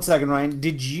hold on 1 second, Ryan.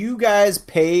 Did you guys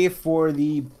pay for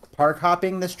the park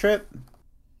hopping this trip?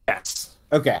 Yes.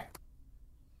 Okay.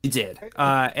 We did.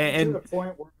 And to the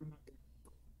point where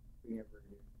I'm not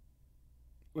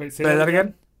wait, say that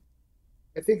again?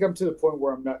 I think I'm to the point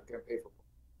where I'm not going to pay for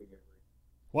it.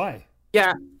 Why?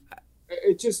 Yeah.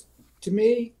 It just, to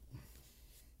me,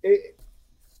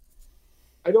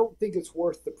 I don't think it's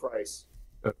worth the price.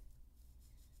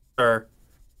 Sure.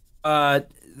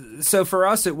 So for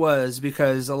us, it was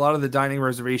because a lot of the dining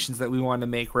reservations that we wanted to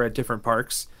make were at different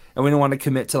parks, and we didn't want to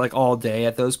commit to like all day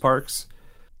at those parks.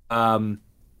 And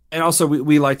also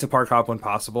we like to park hop when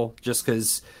possible, just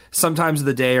because sometimes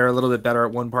the day are a little bit better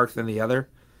at one park than the other.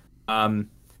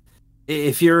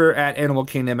 If you're at Animal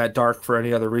Kingdom at dark for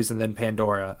any other reason than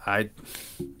Pandora,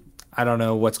 I don't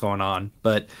know what's going on,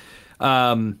 but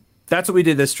that's what we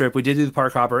did this trip. We did do the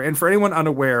park hopper. And for anyone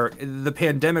unaware, the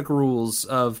pandemic rules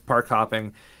of park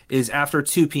hopping is after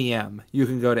 2 p.m. you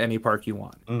can go to any park you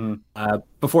want. Mm-hmm.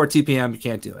 Before 2 p.m. you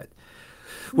can't do it,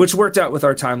 which worked out with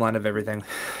our timeline of everything.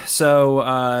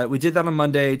 So we did that on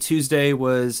Monday. Tuesday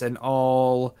was an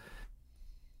all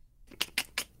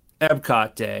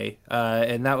Epcot day,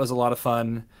 and that was a lot of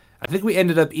fun. I think we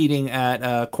ended up eating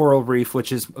at Coral Reef,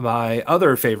 which is my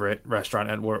other favorite restaurant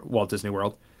at Walt Disney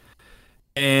World.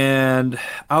 And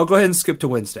I'll go ahead and skip to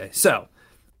Wednesday. So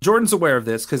Jordan's aware of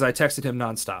this because I texted him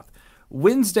nonstop.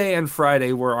 Wednesday and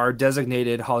Friday were our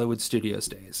designated Hollywood Studios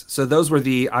days. So those were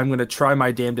I'm going to try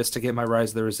my damnedest to get my Rise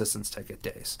of the Resistance ticket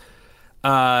days.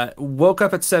 Woke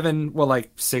up at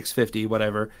 6:50,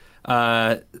 whatever.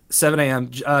 7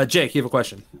 a.m. Jake, you have a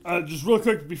question? Just real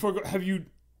quick before,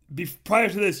 prior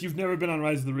to this, you've never been on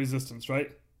Rise of the Resistance, right?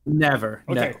 Never.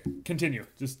 Okay, no. Continue.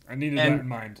 Just I needed that in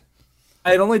mind. I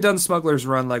had only done Smuggler's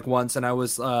Run like once, and I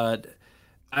was I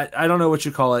don't know what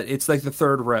you call it. It's like the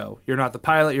third row. You're not the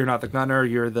pilot. You're not the gunner.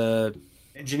 You're the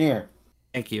engineer.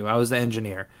 Thank you. I was the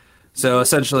engineer. So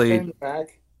essentially, in the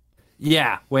back.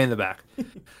 Yeah, way in the back.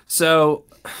 so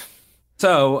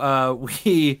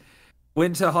we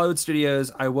went to Hollywood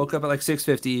Studios. I woke up at like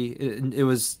 6:50. It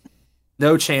was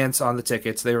no chance on the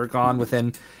tickets. They were gone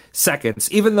within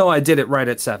seconds, even though I did it right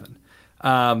at 7.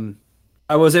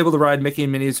 I was able to ride Mickey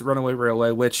and Minnie's Runaway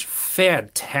Railway, which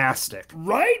fantastic.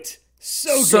 Right?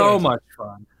 So good.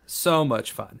 So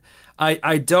much fun.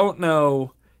 I don't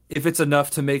know if it's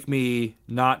enough to make me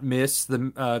not miss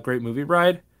the Great Movie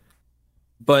Ride,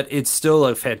 but it's still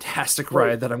a fantastic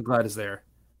ride that I'm glad is there.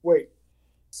 Wait,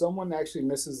 someone actually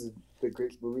misses the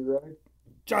Great Movie Ride?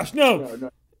 Josh, no. No.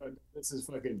 This is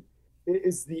fucking... It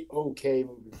is the okay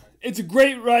movie ride. It's a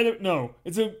great ride. No,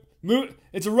 it's a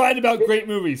ride about great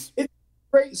movies. It's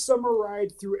a great summer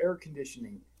ride through air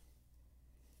conditioning.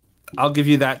 I'll give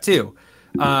you that too.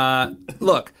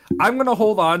 Look, I'm going to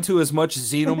hold on to as much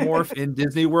Xenomorph in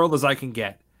Disney World as I can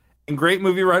get. And Great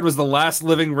Movie Ride was the last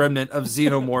living remnant of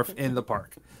Xenomorph in the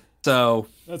park. So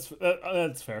that's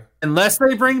fair. Unless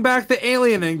they bring back the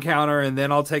alien encounter, and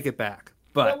then I'll take it back.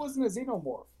 But that wasn't a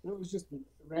Xenomorph. It was just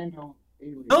random.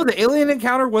 Alien. No, the alien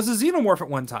encounter was a Xenomorph at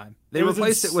one time. They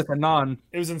replaced it with a non.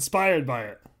 It was inspired by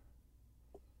it.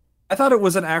 I thought it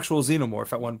was an actual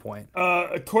Xenomorph at one point.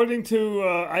 According to,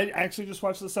 I actually just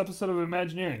watched this episode of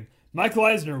Imagineering. Michael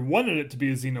Eisner wanted it to be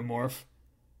a Xenomorph,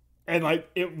 and like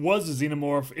it was a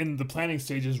Xenomorph in the planning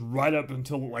stages right up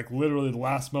until like literally the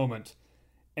last moment,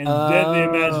 and then they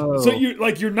imagined. So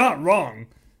you're not wrong.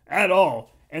 at all.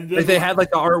 And then, like they had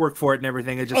like the artwork for it and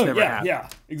everything. It just never happened. Yeah,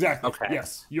 exactly. Okay.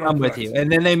 Yes, you are I'm correct. with you.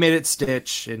 And then they made it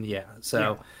Stitch, and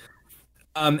so.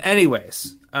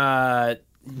 Anyways,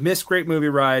 missed great movie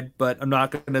ride, but I'm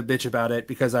not going to bitch about it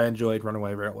because I enjoyed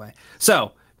Runaway Railway.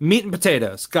 So, meat and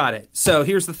potatoes, got it. So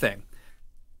here's the thing.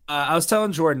 I was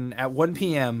telling Jordan at 1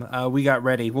 p.m. We got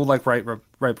ready. Well, like right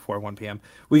before 1 p.m.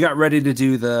 We got ready to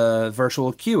do the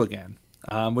virtual queue again,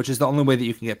 which is the only way that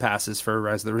you can get passes for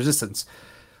Rise of the Resistance.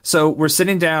 So we're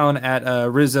sitting down at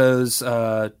Rizzo's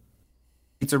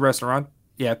pizza restaurant.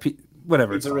 Yeah,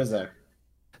 whatever. Pizza Rizzo.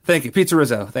 Thank you, Pizza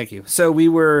Rizzo. Thank you. So we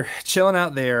were chilling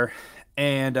out there,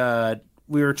 and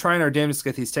we were trying our damnedest to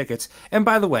get these tickets. And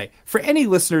by the way, for any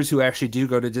listeners who actually do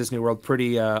go to Disney World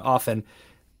pretty often,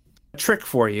 a trick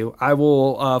for you. I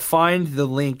will find the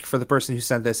link for the person who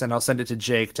sent this, and I'll send it to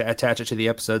Jake to attach it to the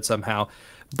episode somehow.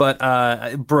 But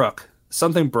Brooke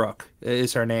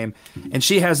is her name, and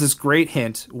she has this great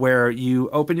hint where you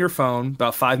open your phone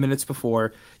about 5 minutes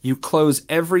before, you close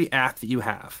every app that you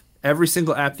have. Every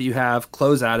single app that you have,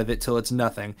 close out of it till it's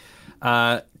nothing.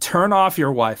 Turn off your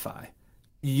Wi-Fi.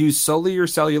 Use solely your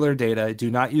cellular data.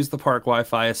 Do not use the park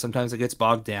Wi-Fi, as sometimes it gets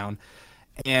bogged down.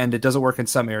 And it doesn't work in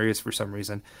some areas for some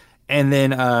reason. And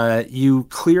then you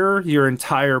clear your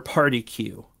entire party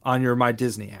queue on your My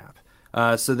Disney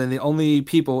app. So then the only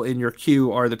people in your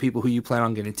queue are the people who you plan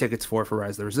on getting tickets for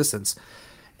Rise of the Resistance.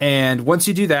 And once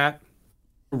you do that,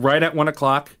 right at 1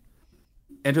 o'clock,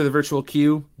 enter the virtual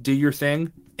queue, do your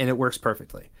thing, and it works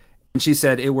perfectly. And she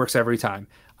said it works every time.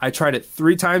 I tried it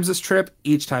 3 times this trip.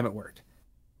 Each time it worked.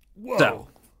 Whoa. So,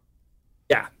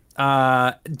 yeah.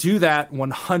 Do that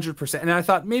 100%. And I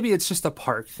thought maybe it's just a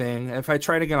park thing. If I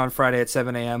try it again on Friday at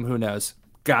 7 a.m., who knows?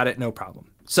 Got it, no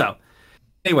problem. So,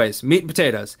 anyways, meat and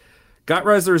potatoes. Got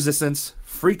Rise of the Resistance,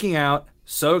 freaking out,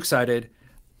 so excited.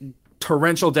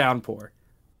 Torrential downpour.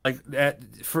 Like,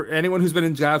 for anyone who's been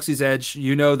in Galaxy's Edge,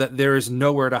 you know that there is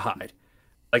nowhere to hide.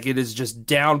 Like, it is just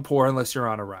downpour unless you're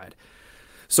on a ride.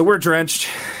 So we're drenched,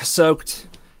 soaked,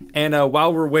 and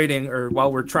while we're waiting, or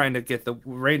while we're trying to get the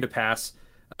rain to pass,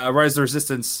 Rise of the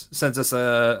Resistance sends us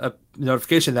a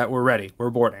notification that we're ready. We're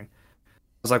boarding.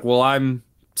 I was like, well, I'm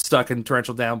stuck in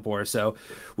torrential downpour. So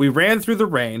we ran through the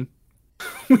rain.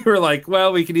 We were like,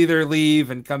 well, we can either leave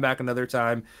and come back another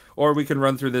time, or we can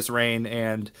run through this rain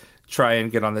and try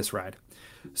and get on this ride.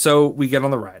 So we get on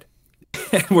the ride,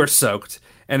 and we're soaked.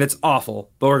 And it's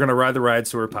awful, but we're going to ride the ride,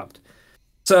 so we're pumped.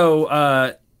 So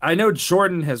I know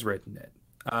Jordan has ridden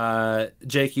it.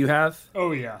 Jake, you have?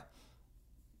 Oh, yeah.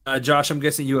 Josh, I'm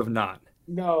guessing you have not.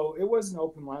 No, it wasn't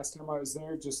open last time I was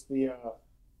there. Just the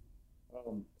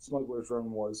Smuggler's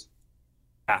Run was.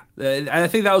 Yeah, I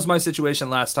think that was my situation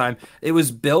last time. It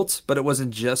was built, but it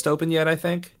wasn't just open yet, I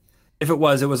think. If it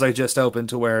was like just open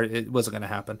to where it wasn't going to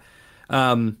happen.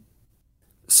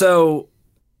 So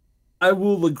I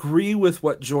will agree with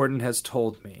what Jordan has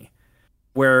told me,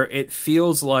 where it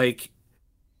feels like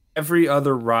every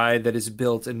other ride that is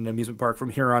built in an amusement park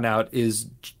from here on out is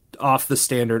off the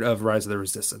standard of Rise of the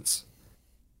Resistance.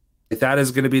 That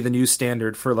is going to be the new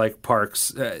standard for like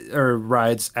parks or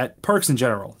rides at parks in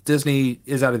general. Disney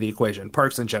is out of the equation.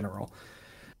 Parks in general.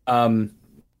 I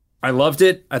loved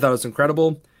it. I thought it was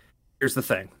incredible. Here's the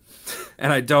thing,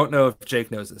 and I don't know if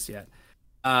Jake knows this yet.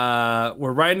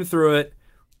 We're riding through it.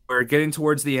 We're getting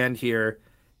towards the end here,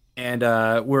 and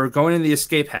we're going in the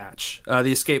escape hatch,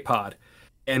 the escape pod.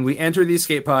 And we enter the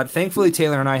escape pod. Thankfully,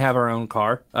 Taylor and I have our own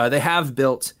car. They have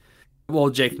built, well,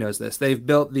 Jake knows this. They've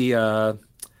built the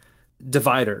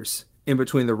dividers in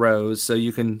between the rows so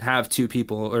you can have 2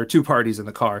 people or 2 parties in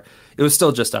the car. It was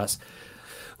still just us.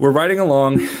 We're riding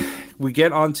along. We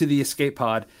get onto the escape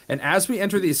pod. And as we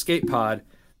enter the escape pod,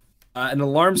 an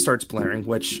alarm starts blaring,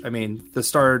 which, I mean, the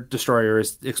Star Destroyer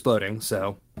is exploding,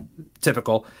 so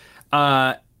typical.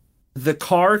 The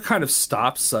car kind of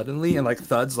stops suddenly and like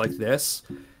thuds like this.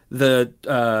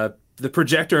 The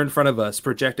projector in front of us,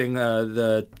 projecting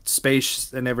the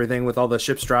space and everything with all the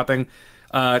ships dropping,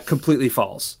 completely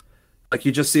falls. Like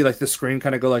you just see like the screen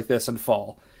kind of go like this and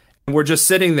fall. And we're just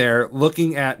sitting there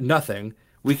looking at nothing.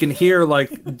 We can hear like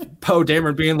Poe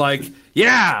Dameron being like,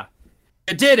 "Yeah,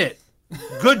 I did it.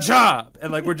 Good job."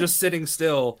 And like we're just sitting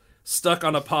still, stuck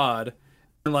on a pod,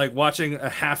 and like watching a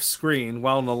half screen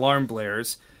while an alarm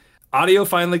blares. Audio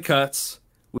finally cuts.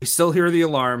 We still hear the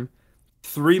alarm.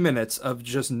 3 minutes of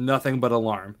just nothing but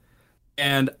alarm.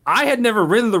 And I had never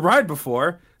ridden the ride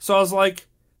before, so I was like,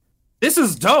 this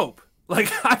is dope.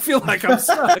 Like, I feel like I'm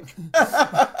stuck.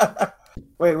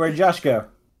 Wait, where'd Josh go?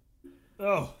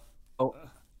 Oh.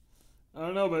 I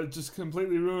don't know, but it just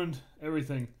completely ruined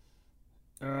everything.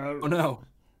 Oh, no.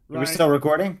 Are we still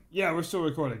recording? Yeah, we're still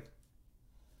recording.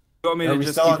 You want me Are to we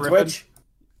just still keep on ripping? Twitch?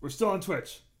 We're still on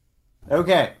Twitch.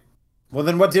 Okay. Well,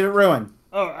 then what did it ruin?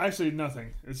 Oh, actually,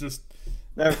 nothing. It's just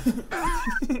No.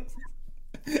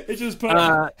 it just put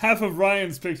half of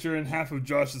Ryan's picture and half of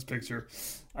Josh's picture.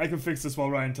 I can fix this while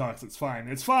Ryan talks. It's fine.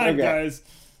 It's fine, Okay. guys.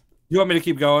 You want me to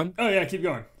keep going? Oh yeah, keep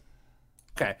going.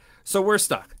 Okay, so we're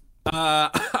stuck.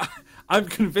 I'm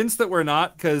convinced that we're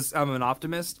not because I'm an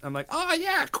optimist. I'm like, oh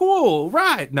yeah, cool,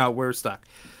 right? No, we're stuck.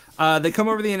 They come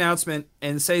over the announcement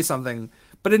and say something,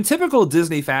 but in typical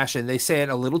Disney fashion, they say it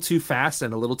a little too fast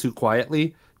and a little too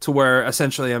quietly to where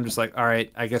essentially I'm just like, all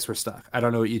right, I guess we're stuck. I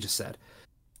don't know what you just said.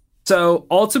 So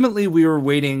ultimately, we were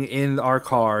waiting in our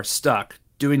car, stuck,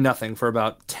 doing nothing for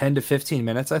about 10 to 15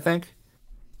 minutes, I think.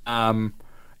 And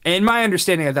my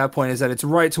understanding at that point is that it's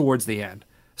right towards the end.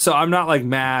 So I'm not like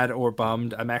mad or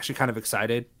bummed. I'm actually kind of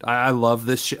excited. I love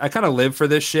this shit. I kind of live for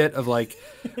this shit of like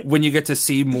when you get to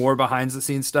see more behind the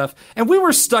scenes stuff. And we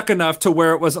were stuck enough to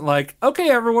where it wasn't like,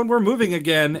 okay, everyone, we're moving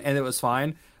again. And it was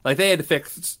fine. Like they had to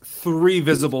fix 3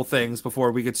 visible things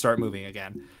before we could start moving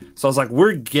again. So I was like,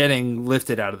 we're getting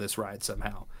lifted out of this ride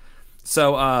somehow.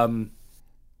 So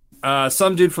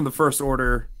some dude from the First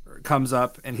Order comes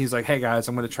up and he's like, hey guys,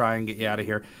 I'm going to try and get you out of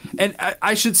here. And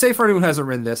I should say for anyone who hasn't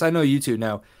written this, I know you two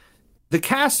know, the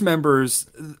cast members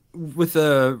with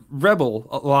the Rebel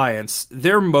Alliance,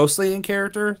 they're mostly in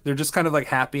character. They're just kind of like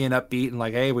happy and upbeat and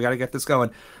like, hey, we got to get this going.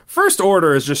 First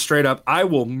Order is just straight up, I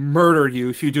will murder you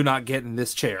if you do not get in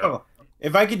this chair. Oh,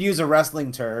 if I could use a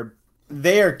wrestling term,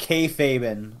 they are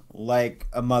kayfabing like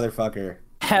a motherfucker.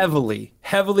 Heavily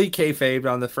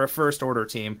kayfabed on the First Order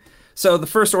team. So the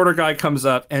First Order guy comes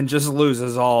up and just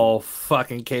loses all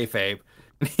fucking kayfabe.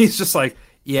 And he's just like,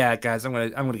 yeah, guys, I'm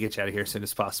gonna get you out of here as soon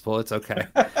as possible. It's okay.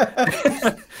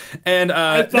 And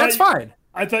that's fine.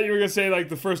 I thought you were gonna say like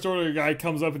the First Order guy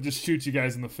comes up and just shoots you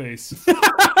guys in the face.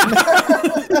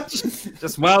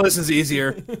 Just, well, this is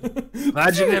easier.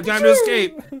 Glad you didn't have time to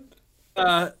escape.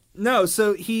 No,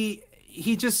 so he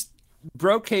just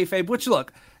broke kayfabe, which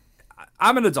look,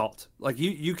 I'm an adult. Like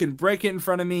you can break it in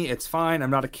front of me. It's fine.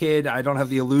 I'm not a kid. I don't have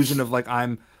the illusion of like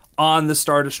I'm on the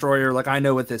Star Destroyer. Like I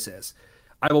know what this is.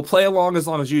 I will play along as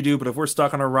long as you do. But if we're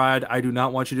stuck on a ride, I do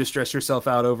not want you to stress yourself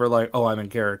out over like, oh, I'm in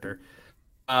character.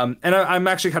 And I'm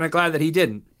actually kind of glad that he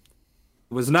didn't.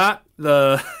 It was not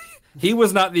he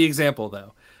was not the example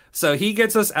though. So he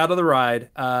gets us out of the ride,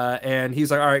 and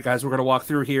he's like, all right, guys, we're gonna walk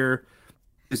through here.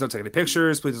 Please don't take any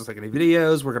pictures. Please don't take any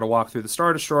videos. We're going to walk through the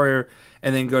Star Destroyer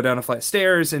and then go down a flight of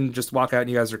stairs and just walk out and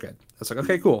you guys are good. I was like,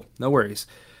 okay, cool. No worries.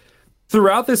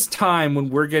 Throughout this time when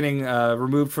we're getting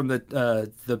removed from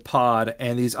the pod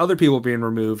and these other people being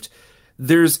removed,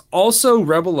 there's also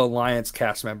Rebel Alliance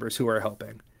cast members who are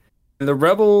helping. And the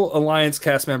Rebel Alliance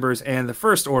cast members and the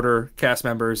First Order cast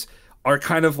members are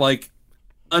kind of like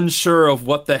unsure of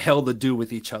what the hell to do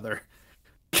with each other.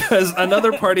 Because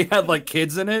another party had like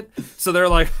kids in it, so they're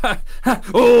like,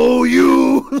 "Oh,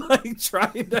 you!" like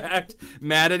trying to act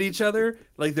mad at each other,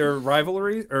 like their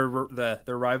rivalry or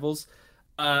their rivals.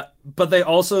 But they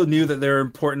also knew that their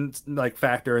important like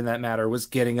factor in that matter was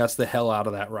getting us the hell out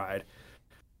of that ride.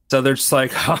 So they're just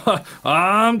like,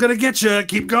 "I'm gonna get you.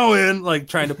 Keep going!" Like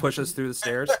trying to push us through the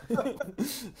stairs.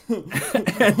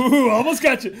 Ooh, almost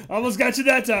got you. Almost got you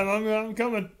that time. I'm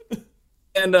coming.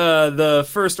 And the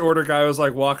First Order guy was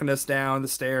like walking us down the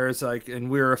stairs, like, and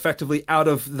we were effectively out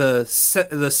of the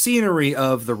scenery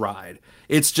of the ride.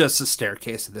 It's just a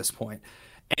staircase at this point.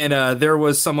 And there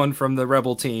was someone from the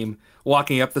Rebel team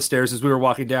walking up the stairs as we were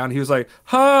walking down. He was like,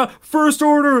 "Ha! First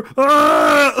Order!"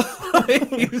 Ah!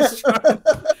 He was trying...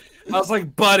 I was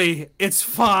like, "Buddy, it's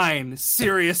fine.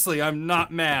 Seriously, I'm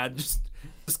not mad. Just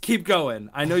keep going.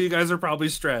 I know you guys are probably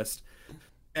stressed."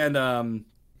 And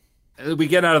we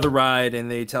get out of the ride and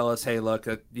they tell us, hey, look,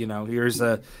 here's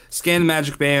a scan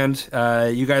magic band.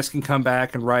 You guys can come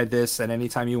back and ride this at any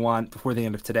time you want before the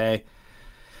end of today.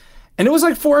 And it was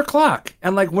like 4:00.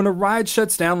 And like when a ride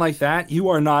shuts down like that, you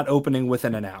are not opening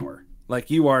within an hour. Like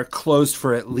you are closed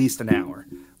for at least an hour.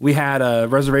 We had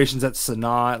reservations at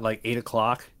Sanaa at like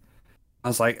 8:00. I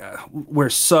was like,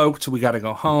 we're soaked. We got to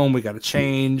go home. We got to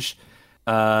change.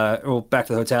 Back to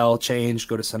the hotel, change,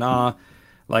 go to Sanaa.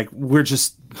 Like,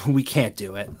 we can't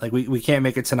do it. Like, we can't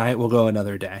make it tonight. We'll go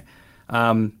another day.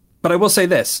 But I will say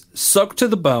this. Soaked to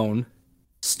the bone,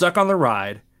 stuck on the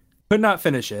ride, could not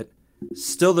finish it.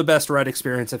 Still the best ride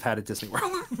experience I've had at Disney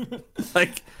World.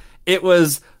 Like, it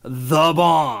was the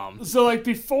bomb. So, like,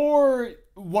 before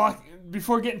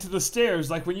getting to the stairs,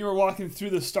 like, when you were walking through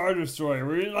the Star Destroyer,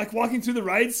 were you, like, walking through the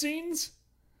ride scenes?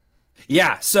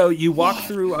 Yeah, so you walk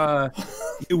through.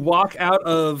 You walk out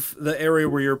of the area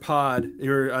where your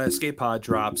escape pod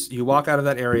drops. You walk out of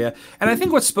that area, and I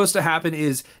think what's supposed to happen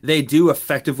is they do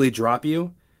effectively drop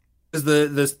you, because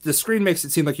the screen makes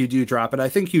it seem like you do drop, and I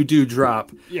think you do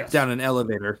drop down an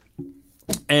elevator,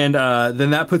 and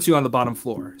then that puts you on the bottom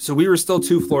floor. So we were still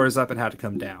 2 floors up and had to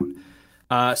come down.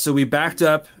 So we backed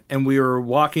up and we were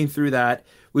walking through that.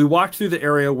 We walked through the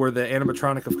area where the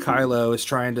animatronic of Kylo is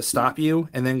trying to stop you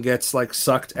and then gets like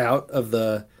sucked out of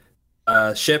the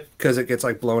ship because it gets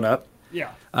like blown up.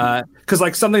 Yeah. Because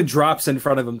like something drops in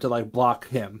front of him to like block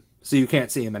him, so you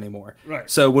can't see him anymore. Right.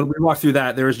 So when we walked through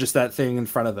that, there was just that thing in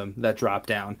front of him that dropped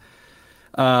down.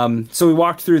 So we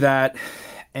walked through that,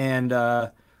 and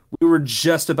we were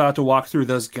just about to walk through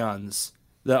those guns,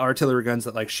 the artillery guns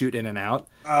that like shoot in and out.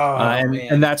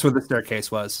 And that's where the staircase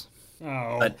was.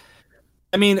 Oh. But,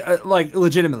 I mean, like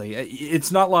legitimately,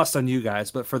 it's not lost on you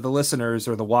guys, but for the listeners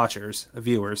or the watchers,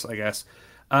 viewers, I guess,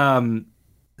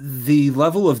 the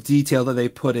level of detail that they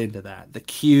put into that, the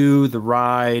queue, the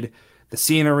ride, the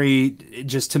scenery,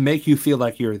 just to make you feel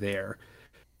like you're there,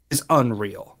 is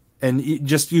unreal. And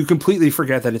you completely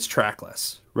forget that it's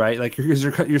trackless, right? Like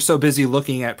you're so busy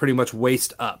looking at pretty much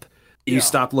waist up, you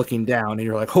stop looking down, and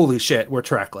you're like, holy shit, we're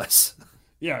trackless.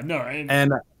 Yeah, no,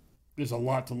 and there's a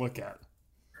lot to look at.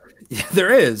 Yeah,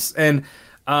 there is. And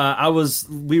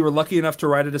we were lucky enough to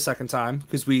ride it a second time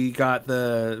because we got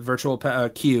the virtual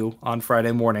queue on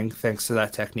Friday morning, thanks to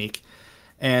that technique.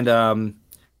 And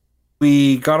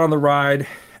we got on the ride,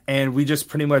 and we just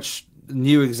pretty much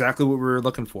knew exactly what we were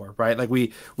looking for, right? Like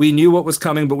we knew what was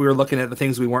coming, but we were looking at the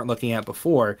things we weren't looking at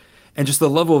before. And just the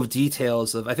level of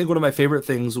details of, I think one of my favorite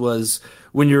things was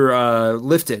when you're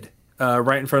lifted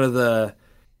right in front of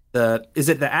is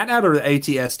it the AT-AT or the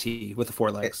ATST with the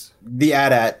 4 legs? The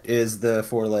AT-AT is the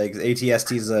 4 legs.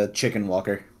 ATST is a chicken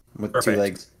walker with Perfect. 2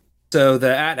 legs. So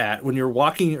the AT-AT, when you're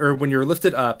walking or when you're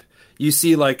lifted up, you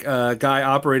see like a guy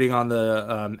operating on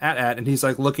the AT-AT, and he's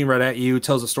like looking right at you,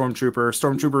 tells a stormtrooper.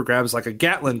 Stormtrooper grabs like a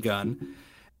Gatling gun,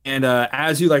 and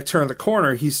as you like turn the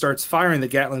corner, he starts firing the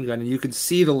Gatling gun, and you can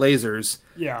see the lasers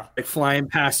like flying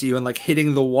past you and like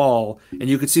hitting the wall, and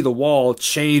you could see the wall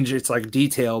change its like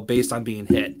detail based on being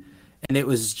hit, and it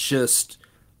was just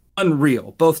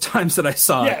unreal both times that I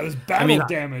saw it. Yeah, it was battle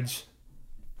damage.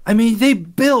 I mean, they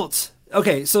built.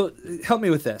 Okay, so help me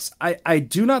with this. I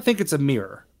do not think it's a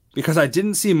mirror because I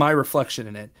didn't see my reflection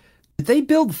in it. Did they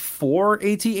build 4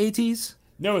 AT-ATs?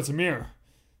 No, it's a mirror.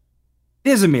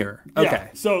 It is a mirror. Okay. Yeah,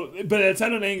 so, but it's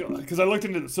at an angle, because I looked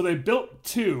into it. So they built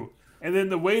 2, and then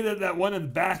the way that one in the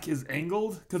back is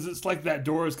angled, because it's like that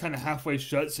door is kind of halfway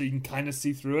shut, so you can kind of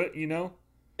see through it, you know?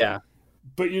 Yeah.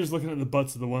 But you're just looking at the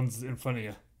butts of the ones in front of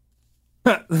you.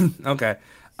 Okay.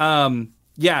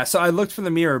 Yeah, so I looked for the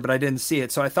mirror, but I didn't see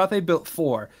it, so I thought they built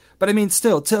 4. But I mean,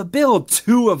 still, to build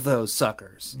 2 of those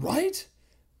suckers. Right?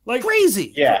 Like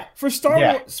crazy. Yeah. For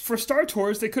Star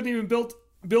Tours, they couldn't even build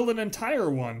an entire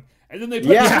one. And then they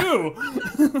put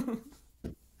 2.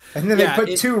 And then they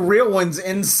put 2 real ones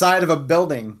inside of a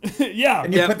building. Yeah.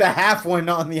 And you put the half one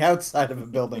on the outside of a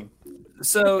building.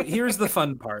 So here's the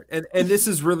fun part. And this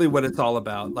is really what it's all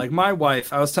about. Like my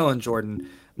wife, I was telling Jordan,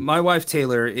 my wife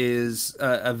Taylor is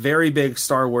a very big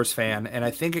Star Wars fan, and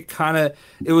I think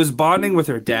it was bonding with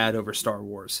her dad over Star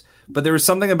Wars. But there was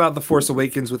something about The Force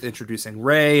Awakens with introducing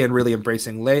Rey and really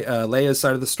embracing Leia's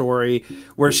side of the story,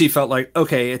 where she felt like,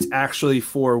 okay, it's actually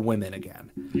for women again.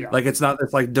 Yeah. Like it's not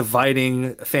this like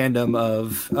dividing fandom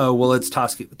of, oh well, it's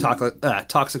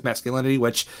toxic masculinity,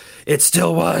 which it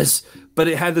still was, but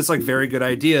it had this like very good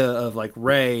idea of like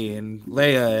Rey and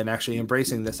Leia and actually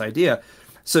embracing this idea.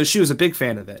 So she was a big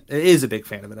fan of it. Is a big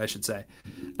fan of it, I should say.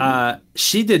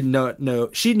 She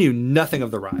she knew nothing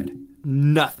of the ride.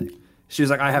 Nothing. She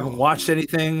was like, I haven't watched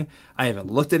anything. I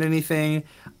haven't looked at anything.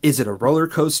 Is it a roller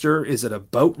coaster? Is it a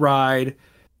boat ride?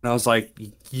 And I was like,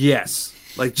 yes.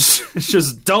 Like,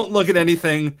 just don't look at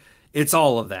anything. It's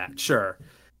all of that. Sure.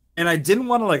 And I didn't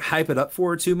want to like hype it up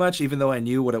for her too much, even though I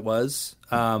knew what it was.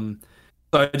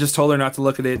 So I just told her not to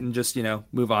look at it and just,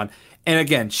 move on. And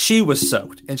again, she was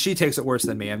soaked, and she takes it worse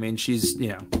than me. I mean, she's,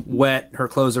 wet. Her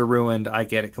clothes are ruined. I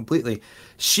get it completely.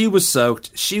 She was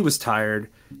soaked. She was tired.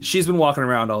 She's been walking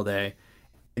around all day,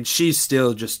 and she's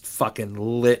still just fucking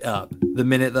lit up the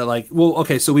minute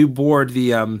that so we board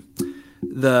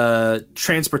the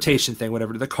transportation thing,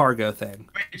 whatever, the cargo thing.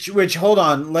 Which hold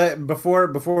on,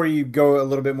 before you go a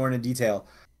little bit more into detail,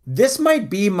 this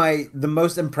might be the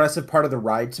most impressive part of the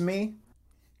ride to me.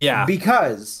 Yeah.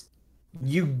 Because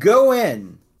you go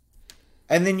in,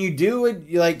 and then you do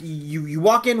it, like, you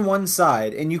walk in one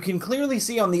side, and you can clearly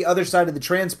see on the other side of the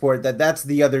transport that that's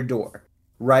the other door,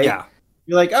 right? Yeah.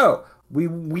 You're like, oh,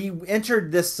 we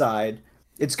entered this side.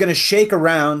 It's gonna shake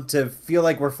around to feel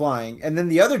like we're flying, and then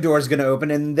the other door is gonna open,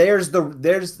 and there's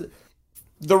the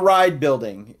ride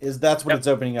building. That's what it's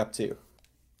opening up to.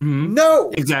 Mm-hmm. No,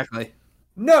 exactly.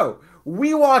 No,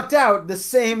 we walked out the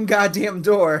same goddamn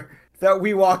door that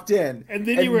we walked in, and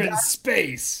then you were in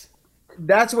space.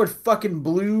 That's what fucking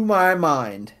blew my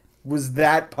mind. Was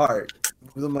that part?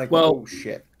 I'm like, oh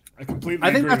shit. I completely.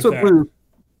 I think agree that's with what that. blew.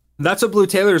 That's what blew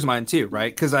Taylor's mind too,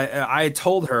 right? Because I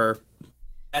told her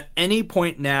at any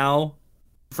point now,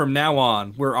 from now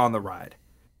on, we're on the ride.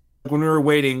 When we were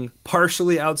waiting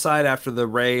partially outside after the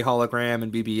Rey hologram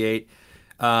and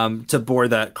BB-8 to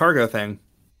board that cargo thing,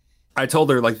 I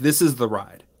told her, like, this is the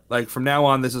ride. Like, from now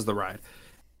on, this is the ride.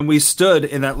 And we stood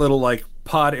in that little, like,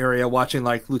 pod area watching,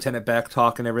 like, Lieutenant Beck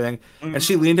talk and everything. Mm-hmm. And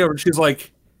she leaned over and she was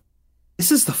like,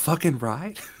 this is the fucking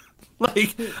ride?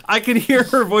 Like, I could hear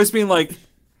her voice being like,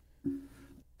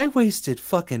 I wasted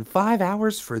fucking 5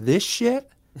 hours for this shit?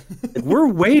 We're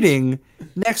waiting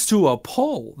next to a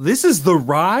pole. This is the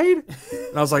ride?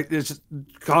 And I was like, just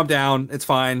calm down. It's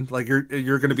fine. Like, you're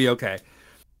going to be okay.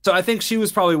 So I think she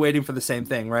was probably waiting for the same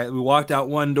thing, right? We walked out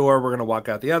one door, we're going to walk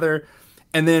out the other.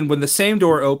 And then when the same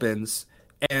door opens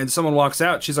and someone walks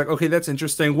out, she's like, okay, that's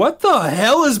interesting. What the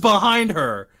hell is behind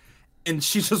her? And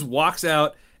she just walks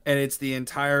out, and it's the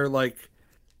entire, like,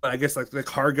 I guess, like, the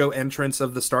cargo entrance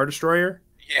of the Star Destroyer.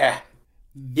 Yeah.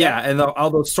 Yeah, and all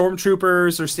those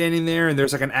stormtroopers are standing there, and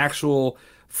there's, like, an actual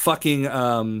fucking,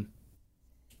 what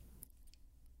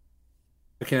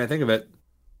can I think of it?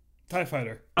 TIE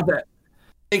Fighter. Okay.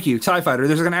 Thank you, TIE Fighter.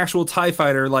 There's like an actual TIE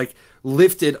Fighter, like,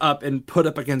 lifted up and put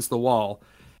up against the wall.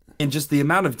 And just the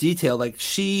amount of detail, like,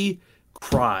 she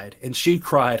cried, and she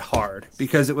cried hard,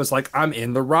 because it was like, I'm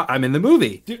in the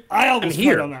movie. Dude, I almost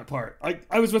cried on that part.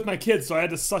 I was with my kids, so I had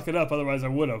to suck it up, otherwise I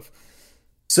would have.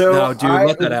 So no, dude,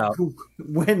 let that out.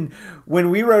 When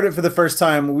we wrote it for the first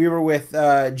time, we were with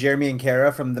Jeremy and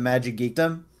Kara from the Magic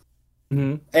Geekdom.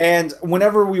 Mm-hmm. And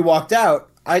whenever we walked out,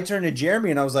 I turned to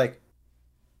Jeremy and I was like,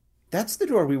 that's the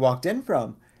door we walked in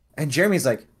from. And Jeremy's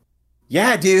like,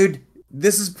 yeah, dude,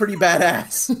 this is pretty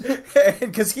badass.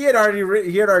 Because he had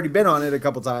already been on it a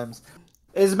couple times.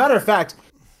 As a matter of fact,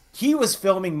 he was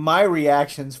filming my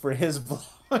reactions for his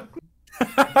vlog.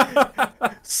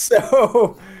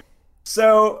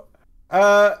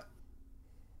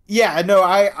 Yeah,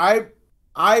 no,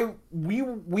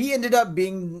 we ended up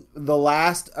being the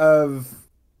last of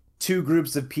two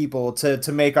groups of people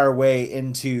to make our way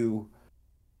into,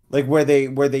 like, where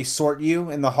they sort you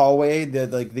in the hallway,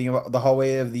 the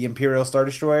hallway of the Imperial Star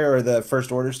Destroyer or the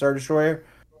First Order Star Destroyer.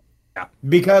 Yeah.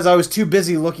 Because I was too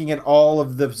busy looking at all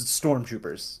of the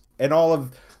stormtroopers and all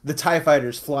of the TIE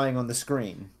fighters flying on the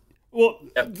screen. Well,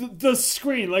 the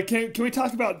screen, like, can we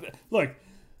talk about, look,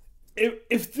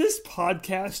 if this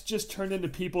podcast just turned into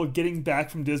people getting back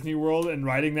from Disney World and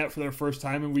writing that for their first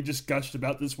time, and we just gushed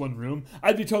about this one room,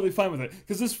 I'd be totally fine with it.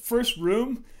 Because this first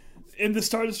room in the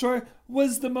Star Destroyer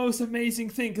was the most amazing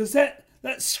thing. Because that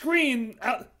screen,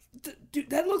 dude,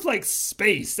 that looked like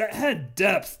space. That had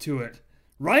depth to it,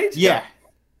 right? Yeah.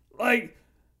 Like,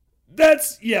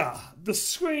 that's, yeah, the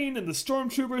screen and the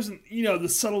stormtroopers and, you know, the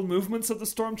subtle movements of the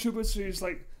stormtroopers. So you're just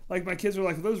like my kids were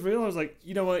like, are those real? I was like,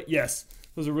 you know what? Yes,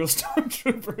 those are real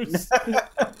stormtroopers.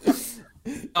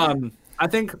 I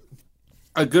think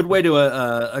a good way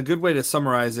to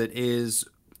summarize it is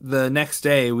the next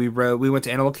day we went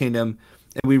to Animal Kingdom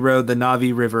and we rode the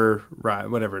Na'vi River ride,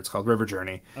 whatever it's called, River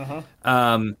Journey. Uh-huh.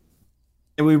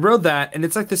 And we rode that, and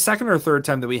it's like the second or third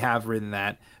time that we have ridden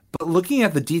that. But looking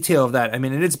at the detail of that, I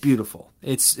mean, and it's beautiful.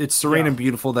 It's serene and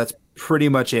beautiful. That's pretty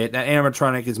much it. That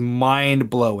animatronic is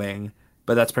mind-blowing,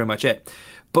 but that's pretty much it.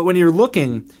 But when you're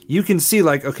looking, you can see,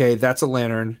 like, okay, that's a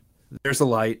lantern. There's a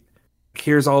light.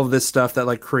 Here's all of this stuff that,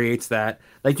 like, creates that.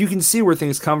 Like, you can see where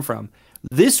things come from.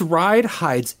 This ride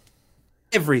hides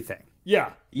everything.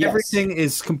 Yeah. Yes. Everything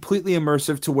is completely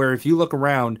immersive to where if you look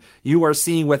around, you are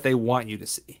seeing what they want you to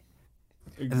see.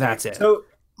 Exactly. And that's it. So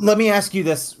let me ask you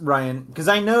this, Ryan, because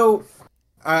I know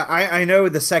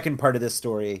the second part of this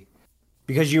story,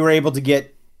 because you were able to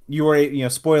get,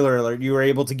 spoiler alert, you were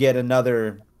able to get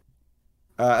another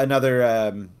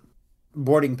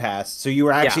boarding pass, so you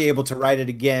were actually able to ride it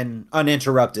again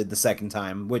uninterrupted the second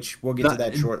time, which we'll get to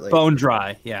that shortly. Bone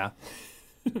dry, yeah.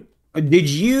 Did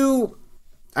you?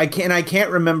 I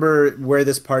can't remember where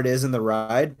this part is in the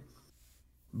ride,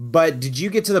 but did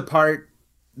you get to the part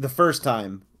the first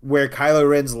time where Kylo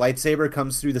Ren's lightsaber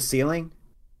comes through the ceiling?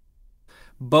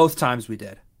 Both times we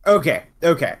did. Okay.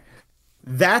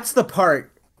 That's the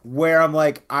part where I'm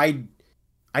like, I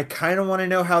kind of want to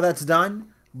know how that's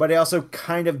done, but I also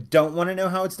kind of don't want to know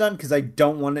how it's done because I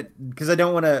don't want to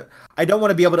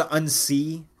be able to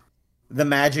unsee the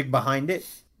magic behind it.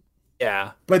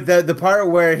 Yeah. But the part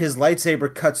where his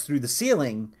lightsaber cuts through the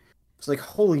ceiling, it's like,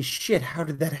 holy shit, how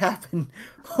did that happen?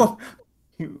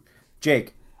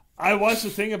 Jake. I watched the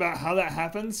thing about how that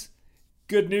happens.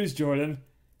 Good news, Jordan.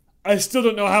 I still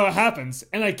don't know how it happens,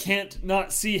 and I can't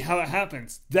not see how it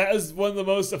happens. That is one of the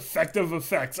most effective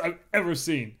effects I've ever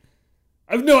seen.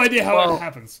 I have no idea how it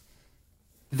happens.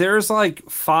 There's like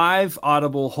 5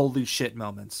 audible holy shit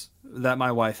moments that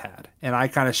my wife had, and I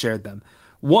kind of shared them.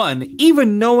 One,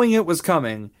 even knowing it was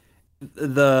coming,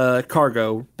 the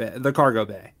cargo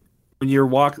bay. When you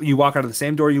walk out of the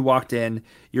same door you walked in,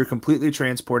 you're completely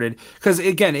transported. Because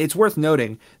again, it's worth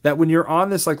noting that when you're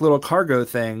on this like little cargo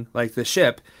thing, like the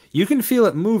ship, you can feel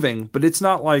it moving, but it's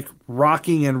not like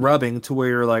rocking and rubbing to where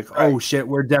you're like, oh shit,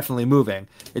 we're definitely moving.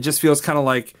 It just feels kind of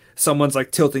like someone's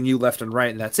like tilting you left and right,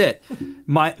 and that's it.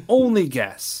 My only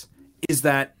guess is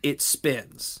that it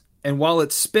spins. And while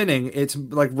it's spinning, it's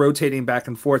like rotating back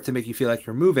and forth to make you feel like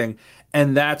you're moving.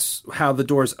 And that's how the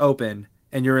doors open.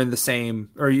 And you're in the same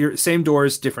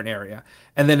doors, different area.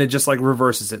 And then it just like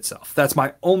reverses itself. That's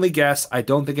my only guess. I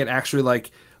don't think it actually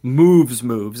like moves.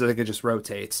 I think it just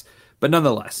rotates. But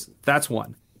nonetheless, that's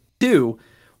one. 2,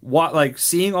 like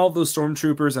seeing all those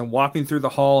stormtroopers and walking through the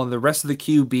hall and the rest of the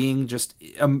queue being just,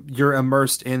 you're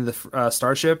immersed in the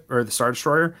starship or the Star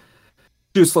Destroyer.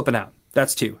 2's flipping out.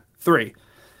 That's 2. 3.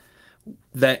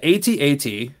 The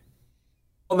AT-AT.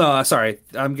 Oh, no, sorry.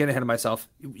 I'm getting ahead of myself.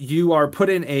 You are put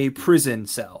in a prison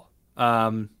cell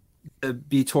to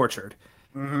be tortured.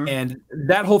 Mm-hmm. And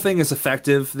that whole thing is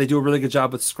effective. They do a really good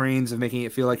job with screens of making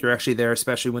it feel like you're actually there,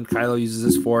 especially when Kylo uses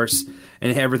his force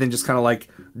and everything just kind of like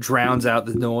drowns out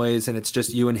the noise and it's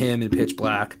just you and him in pitch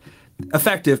black.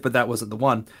 Effective, but that wasn't the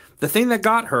one. The thing that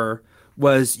got her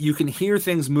was you can hear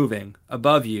things moving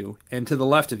above you and to the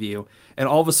left of you, and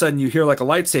all of a sudden you hear like a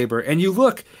lightsaber, and you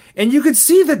look and you can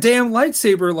see the damn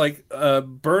lightsaber like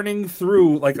burning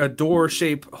through like a door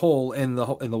shaped hole in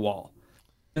the wall.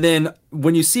 And then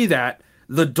when you see that,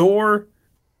 the door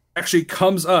actually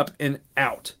comes up and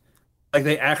out, like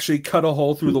they actually cut a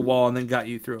hole through the wall and then got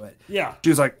you through it. Yeah, she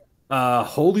was like,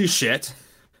 holy shit.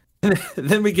 And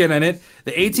then we get in it,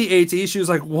 the AT-AT, she was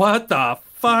like, what the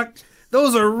fuck?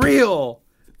 Those are real.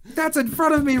 That's in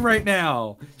front of me right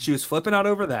now. She was flipping out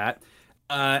over that.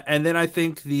 And then I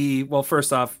think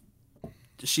first off,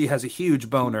 she has a huge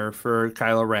boner for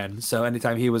Kylo Ren. So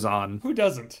anytime he was on. Who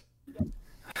doesn't?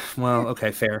 Well,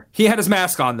 okay, fair. He had his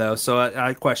mask on, though, so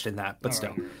I question that. But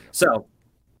still. Right. So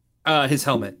his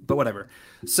helmet, but whatever.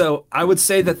 So I would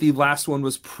say that the last one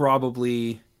was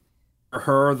probably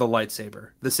her, the lightsaber.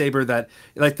 The saber that,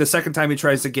 like, the second time he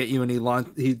tries to get you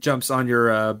and he jumps on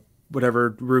your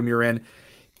whatever room you're in.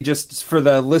 Just for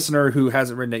the listener who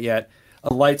hasn't written it yet, a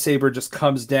lightsaber just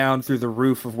comes down through the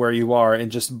roof of where you are and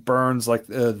just burns like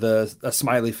a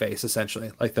smiley face,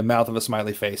 essentially, like the mouth of a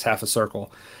smiley face, half a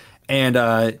circle. And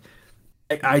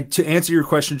to answer your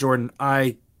question, Jordan,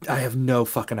 I have no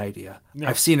fucking idea. No.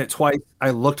 I've seen it twice.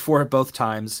 I looked for it both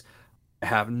times. I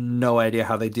have no idea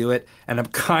how they do it, and I'm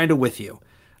kind of with you.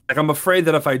 Like, I'm afraid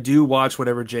that if I do watch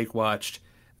whatever Jake watched,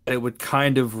 it would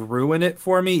kind of ruin it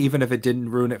for me, even if it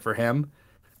didn't ruin it for him.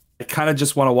 I kind of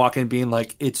just want to walk in being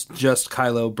like, it's just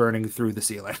Kylo burning through the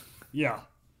ceiling. Yeah.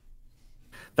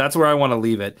 That's where I want to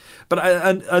leave it. But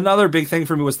another big thing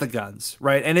for me was the guns,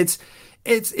 right? And it's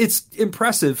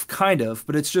impressive, kind of,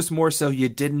 but it's just more so you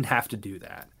didn't have to do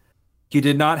that. You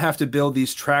did not have to build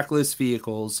these trackless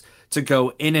vehicles to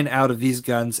go in and out of these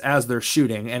guns as they're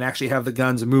shooting and actually have the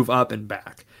guns move up and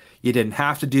back. You didn't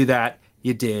have to do that.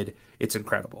 You did. It's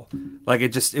incredible. Like,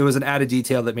 it was an added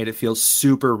detail that made it feel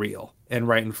super real and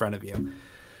right in front of you.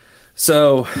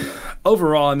 So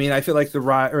overall, I mean, I feel like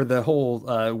the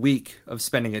whole week of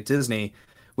spending at Disney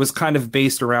was kind of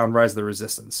based around Rise of the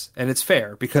Resistance. And it's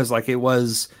fair because, like, it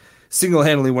was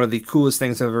single-handedly one of the coolest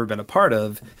things I've ever been a part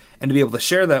of. And to be able to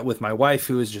share that with my wife,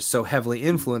 who is just so heavily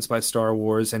influenced by Star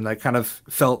Wars, and I kind of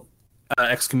felt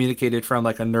excommunicated from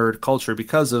like a nerd culture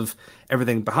because of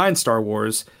everything behind Star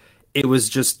Wars, it was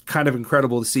just kind of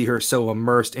incredible to see her so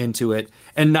immersed into it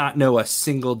and not know a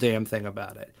single damn thing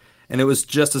about it. And it was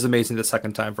just as amazing the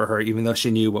second time for her, even though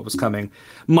she knew what was coming,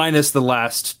 minus the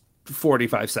last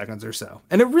 45 seconds or so.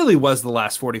 And it really was the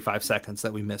last 45 seconds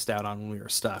that we missed out on when we were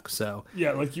stuck. So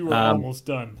yeah, like you were almost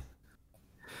done.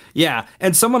 Yeah,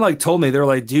 and someone like told me, they're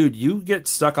like, dude, you get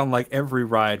stuck on like every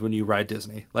ride when you ride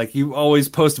Disney. Like, you always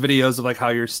post videos of like how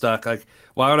you're stuck. Like,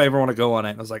 why would I ever want to go on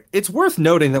it? And I was like, it's worth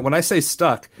noting that when I say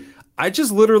stuck, I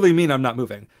just literally mean I'm not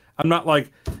moving. I'm not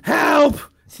like, help,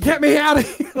 Get me out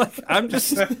of here! Like I'm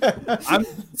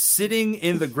sitting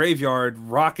in the graveyard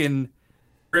rocking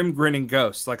Grim Grinning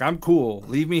Ghost. Like I'm cool.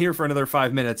 Leave me here for another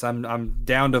 5 minutes. I'm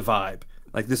down to vibe.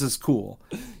 Like this is cool.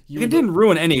 It didn't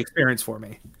ruin any experience for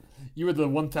me. You were the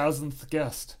 1000th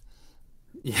guest.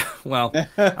 Yeah, well,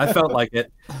 I felt like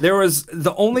it. There was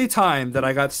the only time that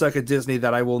I got stuck at Disney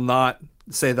that I will not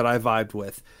say that I vibed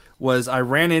with was I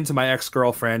ran into my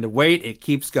ex-girlfriend. Wait, it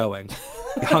keeps going.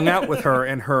 Hung out with her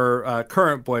and her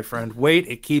current boyfriend. Wait,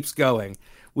 it keeps going.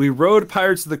 We rode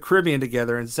Pirates of the Caribbean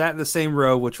together and sat in the same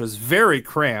row, which was very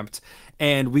cramped.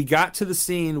 And we got to the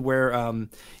scene where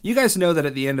you guys know that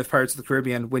at the end of Pirates of the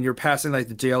Caribbean, when you're passing like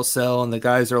the jail cell and the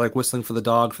guys are like whistling for the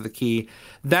dog for the key,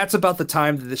 that's about the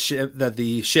time that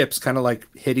the ships kind of like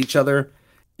hit each other.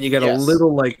 You get a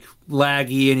little like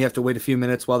laggy and you have to wait a few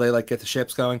minutes while they like get the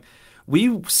ships going.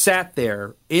 We sat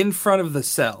there in front of the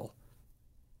cell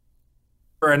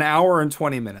for an hour and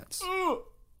 20 minutes.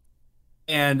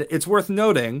 And it's worth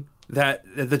noting that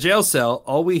at the jail cell,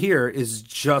 all we hear is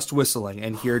just whistling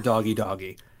and hear doggy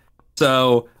doggy.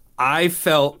 So I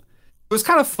felt it was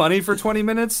kind of funny for 20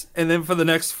 minutes. And then for the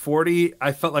next 40,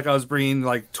 I felt like I was being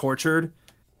like tortured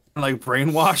and like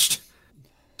brainwashed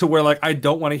to where like I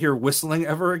don't want to hear whistling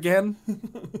ever again.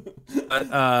 But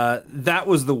that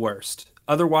was the worst.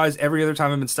 Otherwise, every other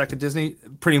time I've been stuck at Disney,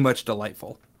 pretty much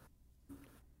delightful.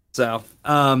 So,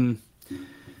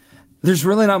 there's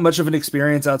really not much of an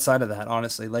experience outside of that,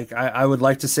 honestly. Like, I would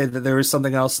like to say that there is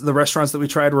something else. The restaurants that we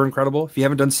tried were incredible. If you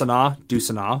haven't done Sanaa, do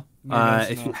Sanaa.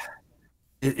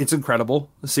 It's incredible.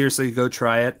 Seriously, go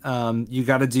try it. You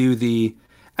got to do the...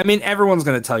 I mean, everyone's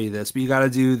going to tell you this, but you got to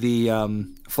do the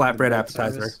flatbread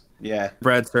appetizer. Service. Yeah.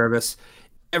 Bread service.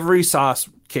 Every sauce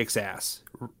kicks ass.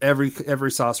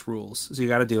 Every sauce rules. So you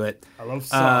got to do it. I love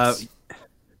sauce.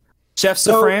 Chefs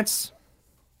de France.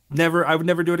 I would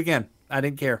never do it again. I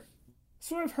didn't care. That's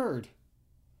what I've heard.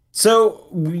 So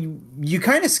you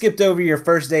kind of skipped over your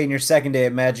first day and your second day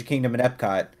at Magic Kingdom and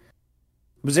Epcot.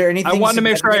 Was there anything? I wanted to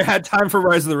make sure I had time for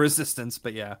Rise of the Resistance,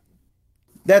 but yeah,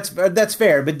 that's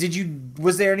fair. But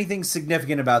was there anything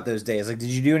significant about those days? Like, did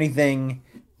you do anything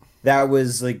that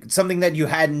was like something that you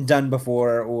hadn't done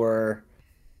before, or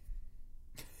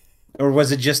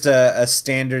was it just a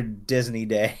standard Disney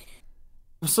day?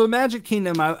 So Magic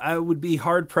Kingdom, I would be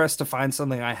hard pressed to find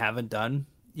something I haven't done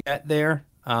yet there.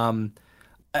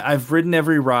 I've ridden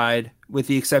every ride with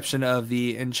the exception of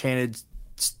the Enchanted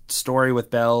Story with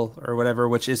Belle or whatever,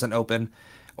 which isn't open,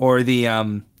 or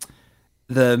the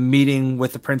meeting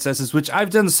with the princesses, which I've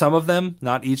done some of them,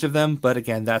 not each of them, but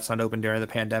again, that's not open during the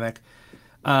pandemic.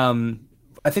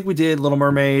 I think we did Little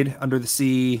Mermaid, Under the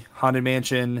Sea, Haunted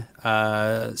Mansion,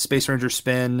 Space Ranger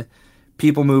Spin,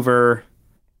 People Mover,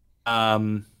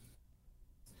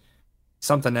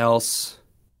 something else.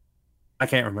 I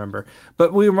can't remember,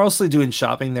 but we were mostly doing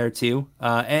shopping there too.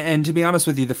 And to be honest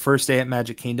with you, the first day at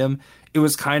Magic Kingdom, it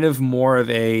was kind of more of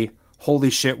a holy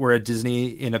shit, we're at Disney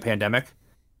in a pandemic.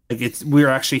 Like we were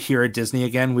actually here at Disney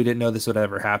again. We didn't know this would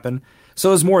ever happen. So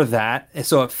it was more of that.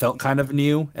 So it felt kind of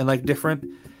new and like different.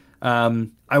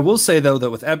 I will say though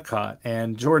that with Epcot,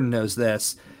 and Jordan knows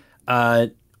this,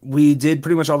 we did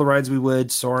pretty much all the rides we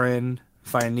would. Soarin',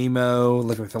 Find Nemo,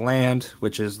 Live with the Land,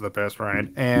 which is the best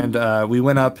ride. And we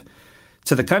went up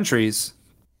to the countries,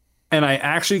 and I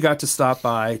actually got to stop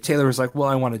by. Taylor was like, well,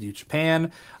 I want to do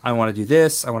Japan. I want to do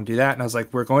this. I want to do that. And I was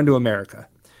like, we're going to America.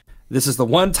 This is the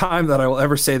one time that I will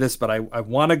ever say this, but I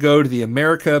want to go to the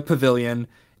America Pavilion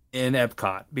in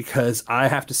Epcot because I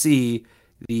have to see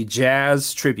the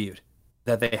jazz tribute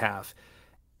that they have.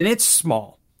 And it's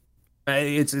small.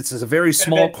 It's a very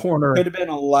small corner. Could have been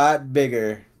a lot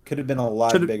bigger.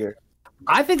 Bigger.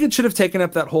 I think it should have taken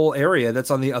up that whole area that's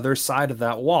on the other side of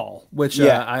that wall, which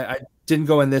I didn't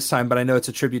go in this time, but I know it's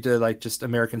a tribute to like just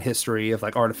American history of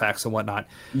like artifacts and whatnot.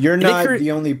 You're not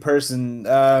the only person.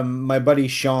 My buddy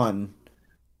Sean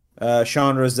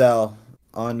Roselle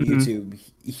on YouTube,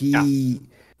 he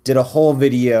did a whole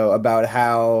video about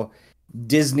how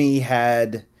Disney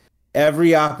had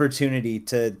every opportunity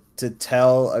to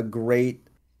tell a great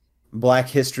Black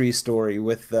history story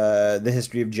with the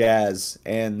history of jazz,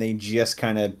 and they just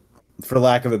kind of, for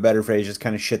lack of a better phrase, just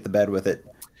kind of shit the bed with it.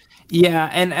 Yeah,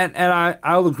 and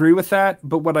I'll agree with that,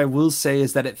 but what I will say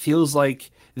is that it feels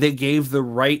like they gave the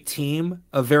right team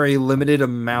a very limited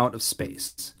amount of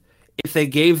space. If they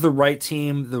gave the right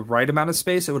team the right amount of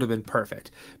space, it would have been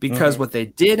perfect, because what they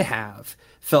did have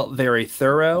felt very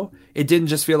thorough. It didn't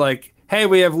just feel like, hey,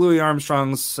 we have Louis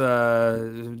Armstrong's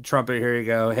trumpet. Here you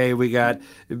go. Hey, we got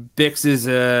Bix's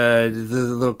the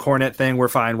little cornet thing. We're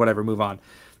fine. Whatever. Move on.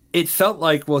 it felt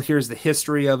like, well, here's the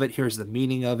history of it, here's the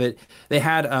meaning of it. They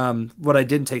had what I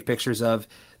didn't take pictures of.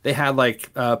 They had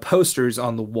like posters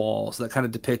on the walls that kind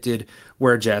of depicted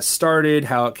where jazz started,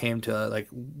 how it came to like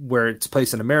where its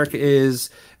place in America is,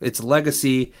 its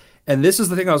legacy. And this is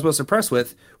the thing I was most impressed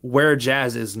with, where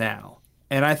jazz is now.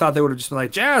 And I thought they would have just been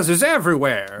like, jazz is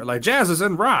everywhere, like jazz is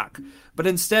in rock. But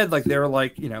instead, like, they were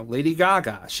like, you know, Lady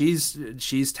Gaga, she's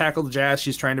tackled jazz,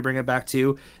 she's trying to bring it back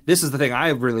to. This is the thing I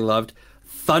really loved.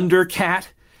 Thundercat.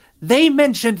 They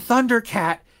mentioned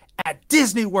Thundercat at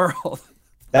Disney World.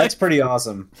 That's pretty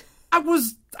awesome. I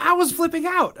was flipping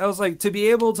out. I was like, to be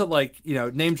able to, like, you know,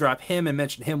 name drop him and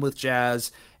mention him with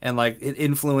jazz and like it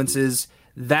influences,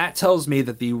 that tells me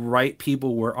that the right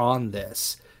people were on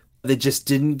this. They just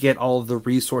didn't get all of the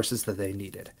resources that they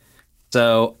needed.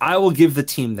 So I will give the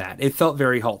team that. It felt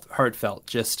very heartfelt.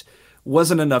 Just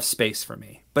wasn't enough space for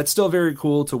me, but still very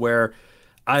cool to where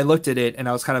I looked at it and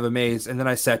I was kind of amazed. And then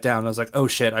I sat down and I was like, oh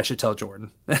shit, I should tell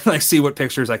Jordan and like see what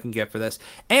pictures I can get for this.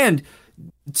 And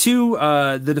to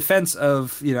the defense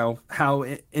of, you know, how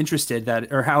interesting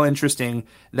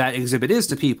that exhibit is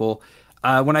to people,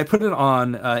 when I put it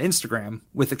on Instagram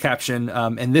with the caption,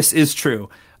 and this is true,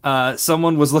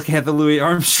 someone was looking at the Louis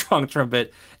Armstrong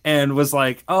trumpet and was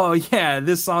like, oh yeah,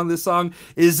 this song,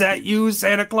 is that you,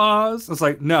 Santa Claus? I was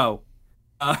like, no.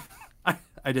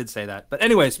 I did say that. But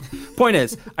anyways, point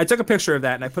is, I took a picture of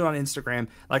that and I put it on Instagram.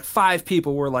 Like 5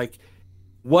 people were like,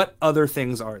 what other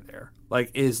things are there?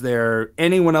 Like, is there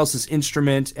anyone else's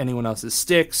instrument, anyone else's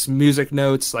sticks, music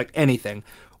notes, like anything?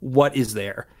 What is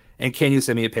there? And can you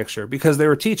send me a picture? Because they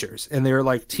were teachers and they were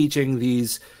like teaching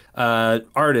these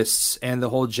artists and the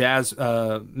whole jazz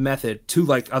method to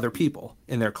like other people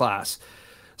in their class.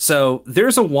 So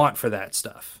there's a want for that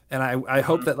stuff. And I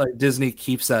hope that like Disney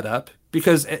keeps that up,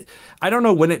 because I don't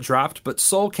know when it dropped, but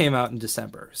Soul came out in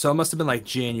December. So it must have been like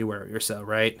January or so,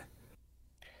 right?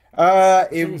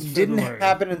 It didn't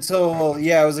happen until,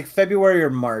 it was like February or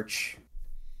March.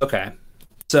 Okay.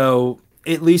 So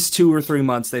at least 2 or 3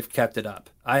 months they've kept it up.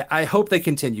 I hope they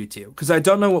continue to, because I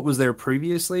don't know what was there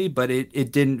previously, but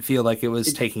it didn't feel like it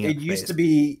was taking it used to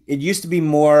be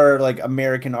more like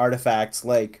American artifacts,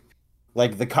 like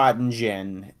the cotton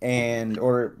gin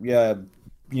or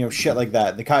shit like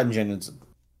that. The cotton gin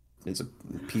is a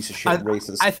piece of shit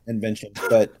racist invention,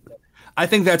 but I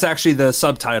think that's actually the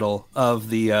subtitle of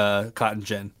the cotton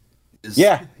gin.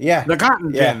 Yeah. The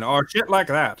cotton gin or shit like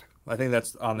that. I think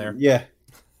that's on there. Yeah.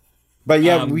 But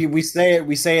yeah, we say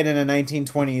it in a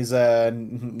 1920s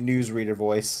newsreader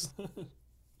voice.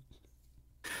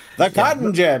 The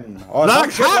cotton gin, or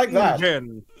some shit like that.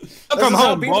 Gin. Welcome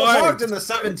home, boys. People talked in the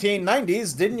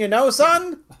 1790s. Didn't you know,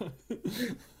 son?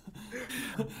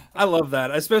 I love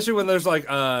that, especially when there's like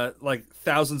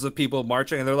thousands of people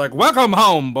marching and they're like, "Welcome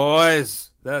home, boys."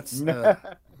 That's I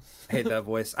hate that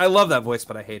voice. I love that voice,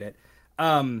 but I hate it.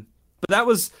 But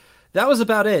that was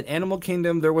about it. Animal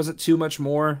Kingdom, there wasn't too much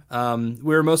more.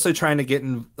 We were mostly trying to get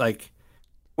in, like,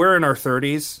 we're in our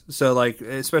 30s, so like,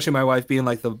 especially my wife being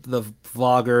like the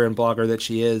vlogger and blogger that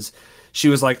she is, she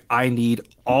was like, I need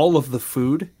all of the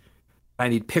food. I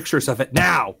need pictures of it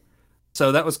now.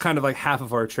 So that was kind of like half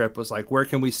of our trip was like, where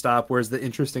can we stop? Where's the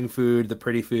interesting food, the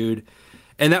pretty food?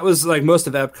 And that was like most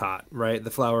of Epcot, right? The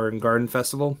Flower and Garden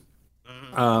Festival.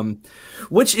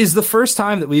 Which is the first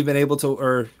time that we've been able to,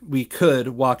 or we could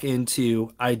walk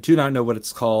into, I do not know what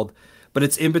it's called, but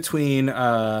it's in between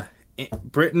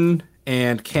Britain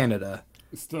and Canada.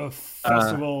 It's the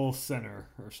Festival Center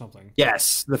or something.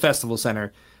 Yes, the Festival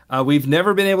Center. We've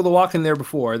never been able to walk in there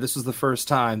before. This was the first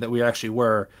time that we actually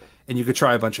were, and you could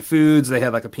try a bunch of foods. They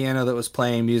had like a piano that was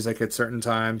playing music at certain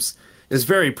times. It was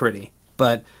very pretty,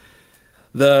 but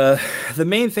the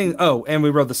main thing, and we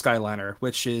rode the Skyliner,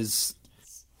 which is,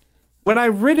 when I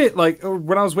read it, like,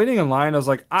 when I was waiting in line, I was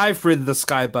like, I've ridden the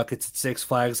Sky Buckets at Six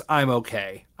Flags. I'm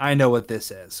okay. I know what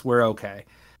this is. We're okay.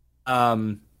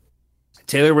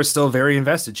 Taylor was still very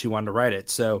invested. She wanted to ride it.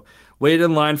 So waited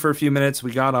in line for a few minutes.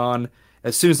 We got on.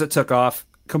 As soon as it took off,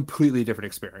 completely different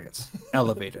experience.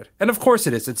 Elevated. And of course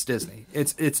it is. It's Disney.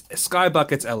 It's Sky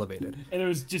Buckets elevated. And it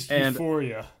was just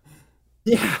euphoria.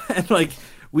 Yeah. And like,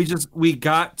 we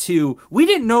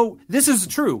didn't know, this is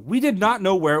true. We did not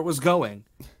know where it was going.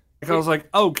 Like, I was like,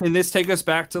 oh, can this take us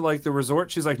back to like the resort?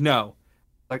 She's like, no.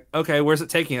 Like, okay, where's it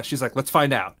taking us? She's like, let's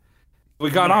find out. We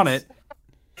got on it.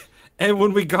 And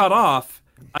when we got off,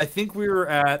 I think we were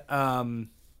at,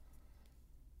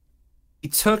 we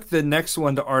took the next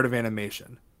one to Art of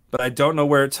Animation, but I don't know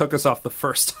where it took us off the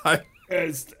first time.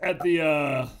 It's at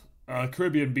the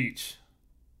Caribbean Beach.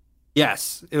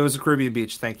 Yes, it was a Caribbean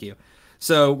Beach. Thank you.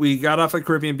 So we got off at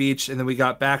Caribbean Beach and then we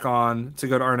got back on to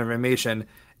go to Art of Animation.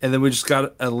 and then we just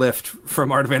got a lift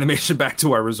from Art of Animation back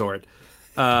to our resort.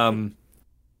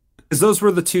 Because those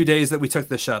were the 2 days that we took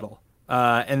the shuttle.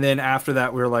 And then after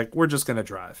that, we were like, we're just going to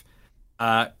drive.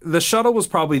 The shuttle was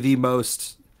probably the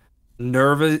most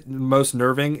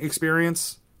nerving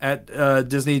experience at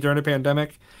Disney during a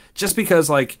pandemic, just because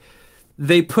like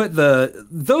they put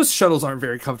those shuttles aren't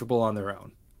very comfortable on their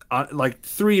own. Like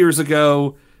 3 years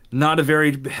ago, not a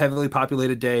very heavily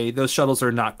populated day. Those shuttles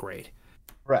are not great.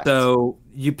 Right. So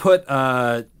you put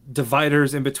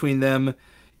dividers in between them.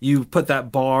 You put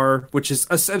that bar, which is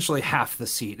essentially half the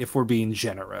seat, if we're being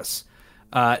generous.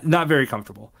 Not very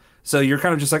comfortable. So you're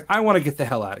kind of just like, I want to get the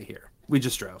hell out of here. We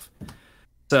just drove.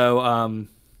 So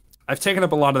I've taken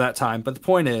up a lot of that time. But the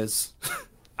point is,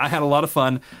 I had a lot of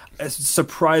fun. It's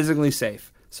surprisingly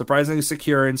safe. Surprisingly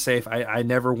secure and safe. I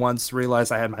never once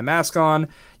realized I had my mask on.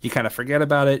 You kind of forget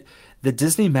about it. The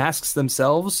Disney masks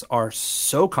themselves are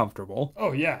so comfortable.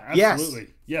 Oh, yeah.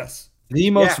 Absolutely. Yes. The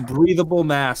most breathable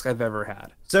mask I've ever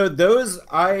had. So those,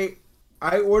 I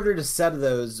ordered a set of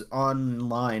those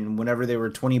online whenever they were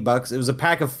 $20. It was a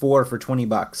pack of 4 for $20.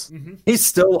 Mm-hmm. They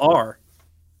still are.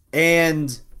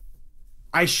 And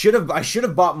I should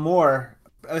have bought more.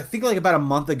 I think like about a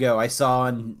month ago, I saw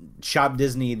on Shop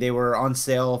Disney they were on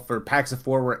sale for packs of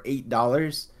 4 were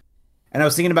 $8, and I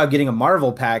was thinking about getting a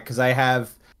Marvel pack because I have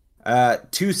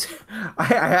two. I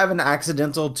have an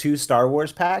accidental 2 Star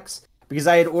Wars packs because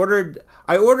I ordered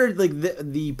like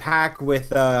the pack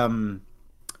with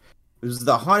it was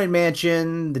the Haunted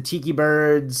Mansion, the Tiki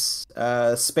Birds,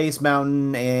 Space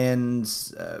Mountain, and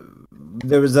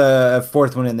there was a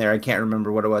 4th one in there. I can't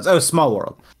remember what it was. Oh, Small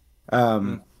World.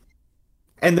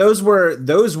 And those were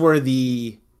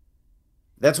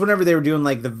that's whenever they were doing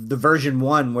like the version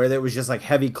 1 where there was just like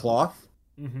heavy cloth.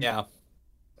 Mm-hmm. Yeah.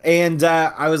 And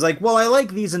I was like, well, I like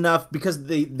these enough because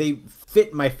they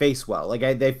fit my face well. Like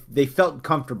they felt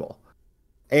comfortable.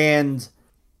 And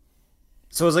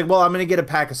so I was like, well, I'm going to get a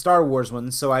pack of Star Wars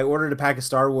ones. So I ordered a pack of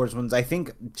Star Wars ones, I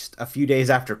think just a few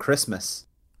days after Christmas.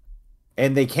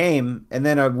 And they came, and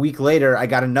then a week later, I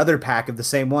got another pack of the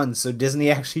same ones. So Disney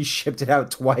actually shipped it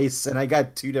out twice, and I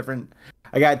got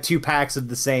 2 packs of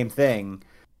the same thing.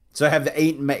 So I have the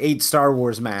 8 Star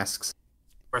Wars masks.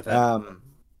 Worth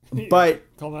it. But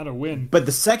call that a win. But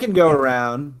the second go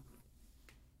around,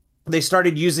 they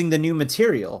started using the new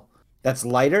material that's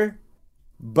lighter,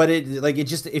 but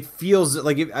it feels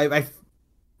like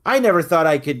I never thought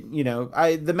I could,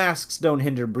 the masks don't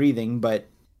hinder breathing, but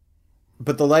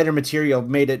the lighter material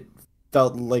made it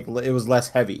felt like it was less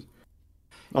heavy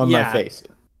on my face.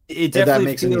 It definitely that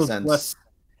makes any sense. Less,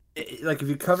 like if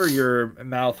you cover your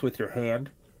mouth with your hand,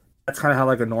 that's kind of how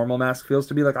like a normal mask feels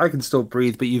to be. Like I can still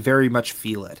breathe, but you very much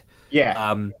feel it.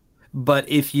 Yeah. But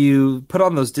if you put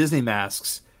on those Disney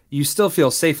masks, you still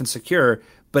feel safe and secure,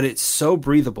 but it's so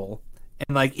breathable.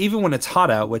 And like even when it's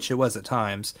hot out, which it was at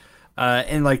times,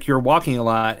 and like you're walking a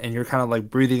lot and you're kind of like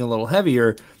breathing a little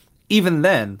heavier, even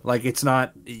then, like it's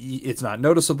not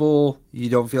noticeable. You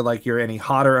don't feel like you're any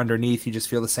hotter underneath. You just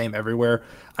feel the same everywhere.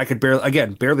 I could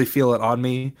barely feel it on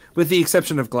me, with the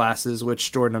exception of glasses,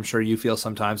 which Jordan, I'm sure you feel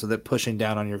sometimes with it pushing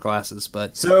down on your glasses.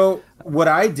 But so what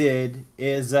I did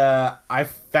is I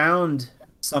found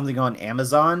something on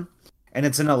Amazon, and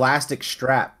it's an elastic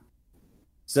strap,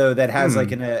 so that has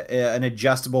like an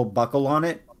adjustable buckle on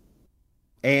it,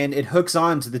 and it hooks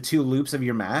on to the 2 loops of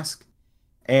your mask,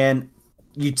 and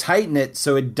you tighten it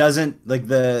so it doesn't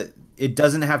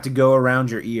have to go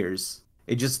around your ears.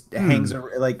 It just hangs,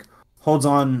 like holds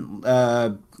on.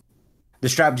 The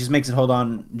strap just makes it hold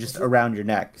on just around your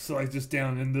neck. So like just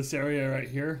down in this area right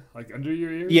here, like under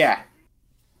your ears.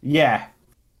 Yeah.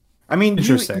 I mean,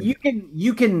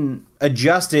 you can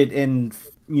adjust it, and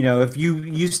if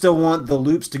you still want the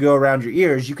loops to go around your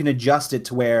ears, you can adjust it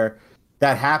to where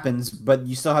that happens, but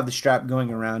you still have the strap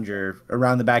going around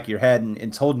the back of your head, and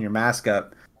it's holding your mask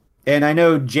up. And I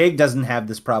know Jake doesn't have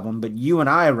this problem, but you and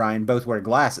I, Ryan, both wear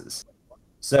glasses.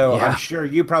 So yeah. I'm sure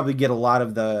you probably get a lot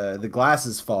of the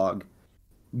glasses fog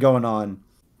going on.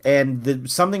 And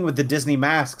something with the Disney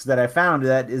masks that I found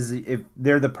that is if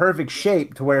they're the perfect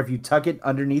shape to where if you tuck it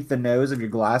underneath the nose of your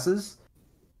glasses,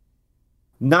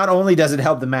 not only does it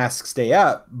help the mask stay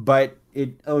up, but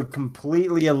it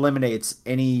completely eliminates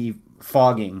any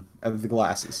fogging of the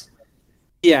glasses.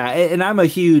 Yeah, and I'm a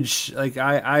huge, like,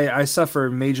 I suffer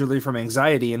majorly from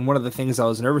anxiety, and one of the things I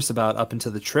was nervous about up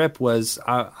until the trip was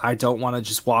I don't want to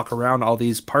just walk around all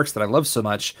these parks that I love so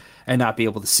much and not be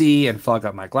able to see and fog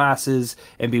up my glasses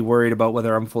and be worried about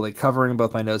whether I'm fully covering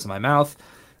both my nose and my mouth.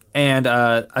 And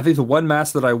I think the one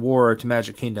mask that I wore to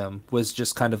Magic Kingdom was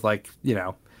just kind of like,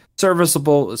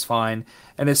 serviceable. It was fine.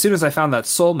 And as soon as I found that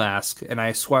Soul mask and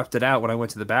I swapped it out when I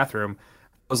went to the bathroom,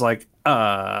 I was like,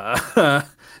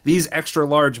 these extra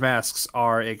large masks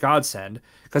are a godsend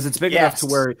because it's big enough to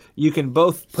where you can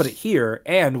both put it here,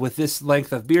 and with this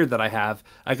length of beard that I have,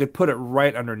 I could put it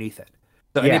right underneath it.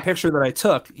 So any picture that I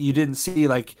took, you didn't see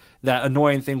like that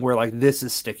annoying thing where like this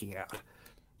is sticking out.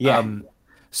 Yeah.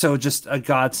 So just a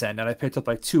godsend, and I picked up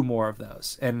like 2 more of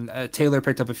those. And Taylor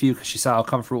picked up a few because she saw how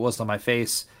comfortable it was on my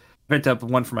face. I picked up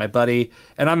one for my buddy,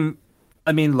 and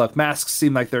I mean, look, masks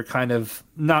seem like they're kind of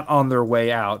not on their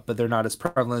way out, but they're not as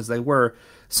prevalent as they were.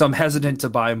 So I'm hesitant to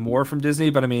buy more from Disney.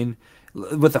 But I mean,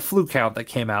 with the flu count that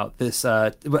came out this, I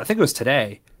think it was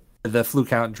today, the flu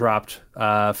count dropped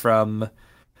from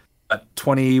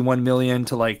 21 million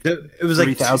to like it was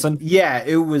 3,000. Like yeah,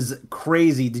 it was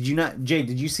crazy. Did you not, Jay?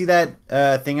 Did you see that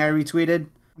thing I retweeted?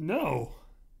 No.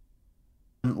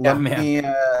 Let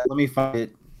me find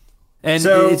it. And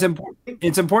so,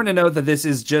 it's important to note that this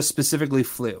is just specifically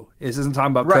flu. This isn't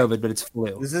talking about COVID, but it's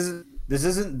flu. This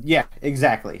isn't yeah,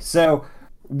 exactly. So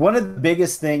one of the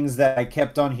biggest things that I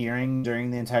kept on hearing during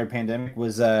the entire pandemic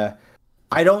was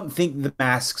I don't think the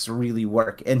masks really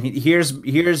work. And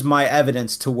here's my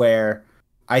evidence to where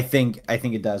I think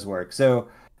it does work. So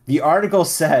the article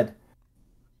said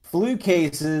flu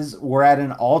cases were at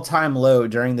an all-time low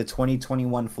during the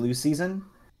 2021 flu season.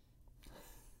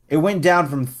 It went down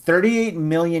from 38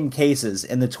 million cases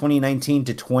in the 2019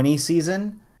 to 20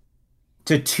 season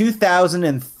to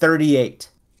 2,038.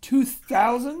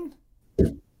 2,000?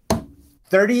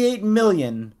 38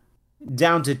 million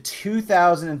down to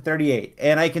 2,038.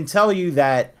 And I can tell you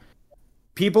that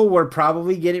people were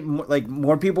probably getting,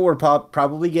 more people were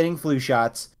probably getting flu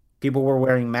shots. People were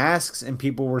wearing masks and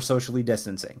people were socially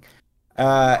distancing.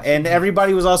 And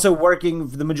everybody was also working,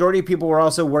 the majority of people were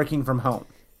also working from home.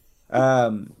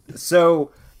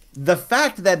 So the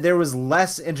fact that there was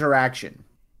less interaction,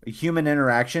 human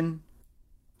interaction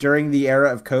during the era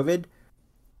of COVID,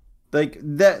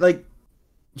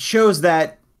 shows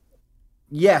that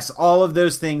yes, all of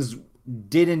those things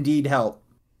did indeed help.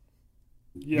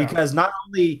 Yeah. Because not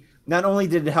only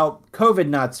did it help COVID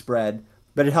not spread,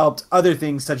 but it helped other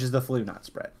things such as the flu not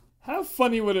spread. How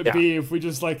funny would it be if we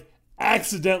just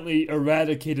accidentally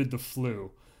eradicated the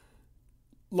flu?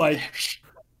 Like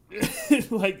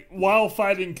while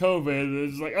fighting COVID,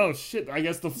 it's like, oh shit, I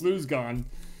guess the flu's gone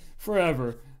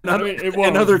forever.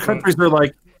 And other countries are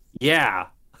like, yeah,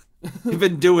 you've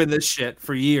been doing this shit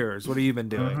for years. What have you been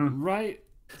doing? Mm-hmm. Right.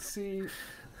 See,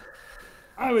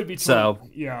 I would be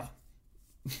yeah.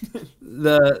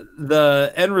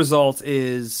 The end result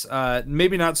is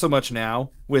maybe not so much now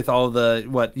with all the,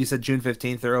 what you said, June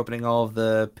 15th, they're opening all of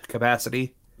the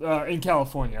capacity. In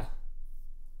California.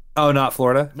 Oh, not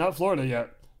Florida? Not Florida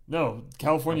yet. No,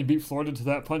 California beat Florida to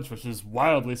that punch, which is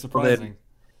wildly surprising.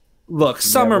 Look,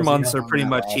 summer months are pretty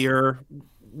much here.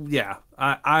 Yeah,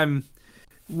 I'm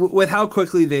with how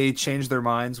quickly they changed their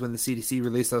minds when the CDC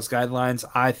released those guidelines.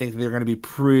 I think they're going to be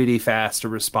pretty fast to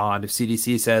respond. If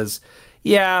CDC says,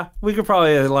 yeah, we could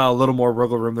probably allow a little more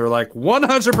wiggle room, they're like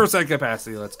 100%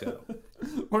 capacity. Let's go.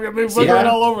 We're going to be wiggling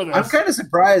all over this. I'm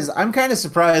kind of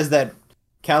surprised that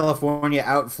California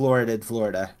out Florida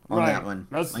on that one.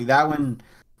 That one.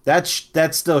 That's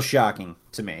still shocking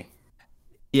to me.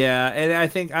 Yeah, and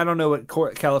I don't know what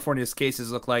California's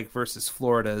cases look like versus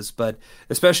Florida's, but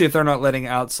especially if they're not letting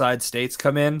outside states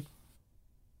come in.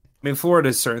 I mean,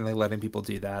 Florida's certainly letting people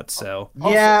do that. So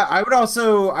yeah, I would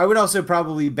also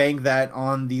probably bank that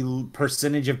on the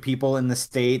percentage of people in the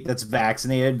state that's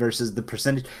vaccinated versus the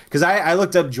percentage. Because I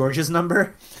looked up Georgia's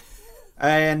number,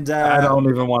 and I don't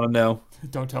even want to know.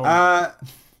 Don't tell me.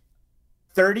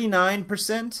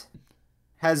 39%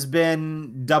 has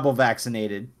been double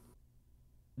vaccinated.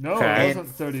 No, it wasn't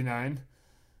 39.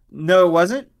 No, it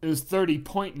wasn't? It was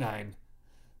 30.9.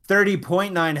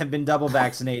 30.9 have been double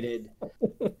vaccinated.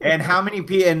 And how many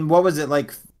people, and what was it,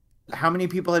 how many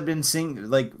people had been seeing,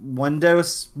 one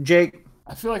dose, Jake?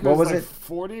 I feel like it was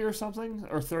 40 or something,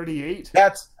 or 38.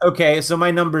 That's, okay, so my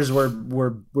numbers were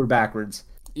backwards.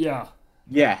 Yeah.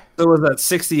 Yeah. So was that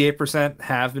 68%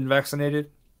 have been vaccinated?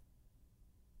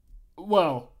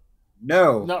 Well,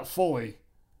 no, not fully.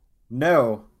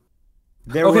 No.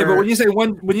 But when you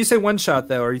say one shot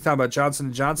though, are you talking about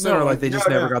Johnson & Johnson or they just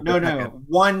never got the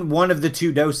one of the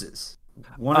 2 doses.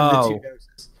 One of the 2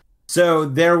 doses. So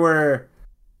there were.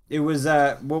 It was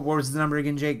what was the number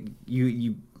again, Jake?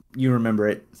 You remember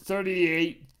it?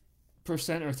 38% or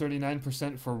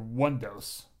 39% for 1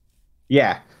 dose.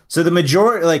 Yeah. So the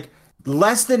majority,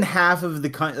 less than half of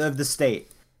the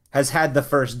state has had the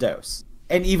first dose.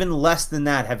 And even less than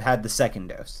that have had the second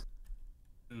dose.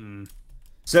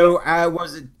 So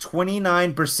was it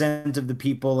 29% of the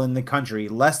people in the country,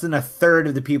 less than a third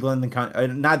of the people in the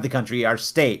not the country, our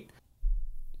state,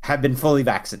 have been fully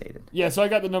vaccinated? Yeah, so I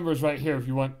got the numbers right here if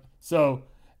you want. So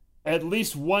at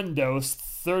least one dose,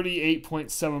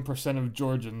 38.7% of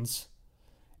Georgians,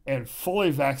 and fully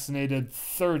vaccinated,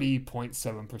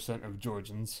 30.7% of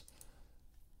Georgians.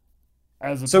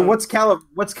 So what's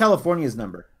California's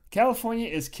number? California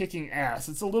is kicking ass.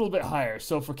 It's a little bit higher.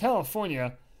 So for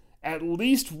California, at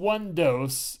least one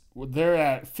dose, they're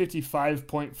at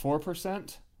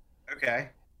 55.4%. Okay.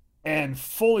 And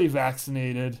fully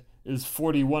vaccinated is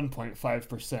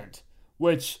 41.5%,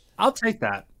 which I'll take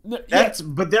that. But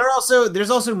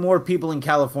there's also more people in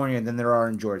California than there are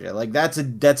in Georgia. Like that's a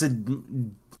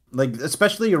like,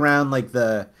 especially around like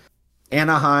the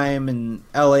Anaheim and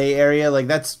LA area, like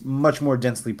that's much more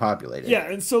densely populated. Yeah,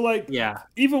 and so like yeah,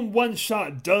 even one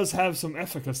shot does have some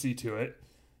efficacy to it.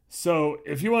 So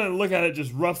if you want to look at it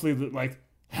just roughly, like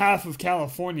half of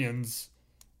Californians,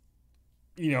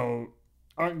 aren't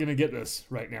going to get this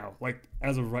right now, like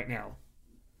as of right now.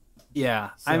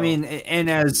 Yeah, so. I mean, and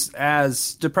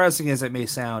as depressing as it may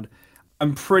sound,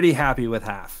 I'm pretty happy with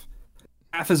half.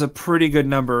 Half is a pretty good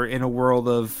number in a world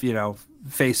of,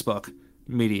 Facebook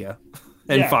media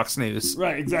and Fox News.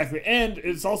 Right, exactly. And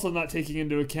it's also not taking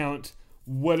into account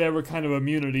whatever kind of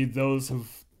immunity those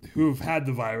who've had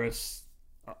the virus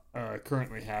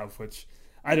currently have, which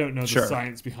I don't know the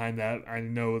science behind that. I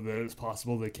know that it's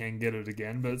possible they can get it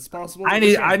again, but it's possible. I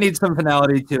need some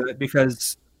finality to it,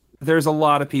 because there's a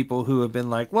lot of people who have been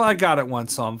like, well, I got it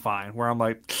once, so I'm fine. Where I'm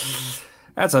like,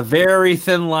 that's a very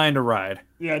thin line to ride.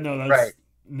 Yeah, no, that's right.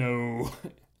 No.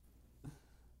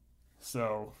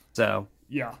 So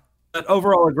yeah. But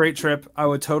overall, a great trip. I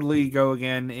would totally go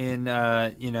again in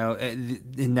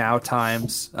now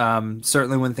times.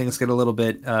 Certainly when things get a little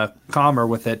bit calmer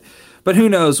with it. But who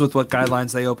knows with what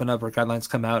guidelines they open up or guidelines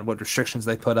come out, what restrictions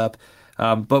they put up.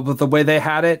 But with the way they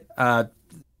had it, I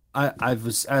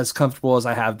was as comfortable as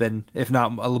I have been, if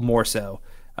not a little more so,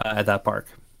 at that park.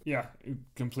 Yeah,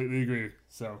 completely agree.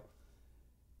 So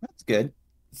that's good.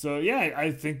 So yeah,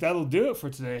 I think that'll do it for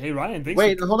today. Hey Ryan, thanks.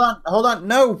 Wait, hold on.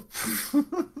 No,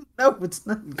 no, it's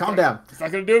not. Calm down. It's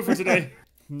not gonna do it for today.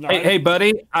 Hey,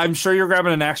 buddy, I'm sure you're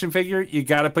grabbing an action figure. You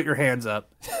got to put your hands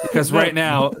up, because right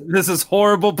now this is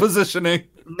horrible positioning.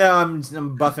 No, I'm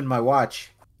buffing my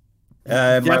watch.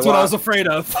 That's what I was afraid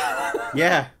of.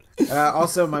 Yeah.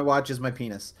 Also, my watch is my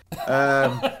penis.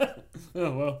 Oh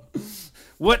well.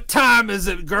 What time is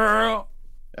it, girl?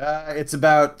 It's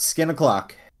about skin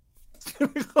o'clock.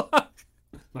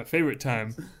 My favorite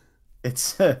time.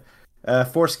 It's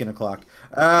 4 skin o'clock.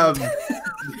 Damn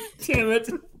it.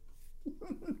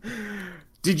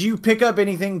 Did you pick up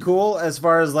anything cool as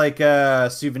far as like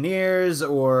souvenirs,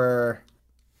 or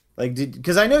like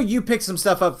because I know you picked some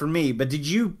stuff up for me, but did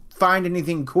you find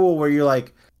anything cool where you're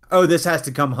like, oh, this has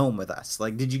to come home with us?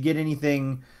 Like, did you get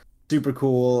anything super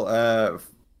cool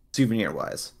souvenir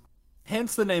wise?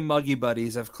 Hence the name Muggy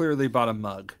Buddies. I've clearly bought a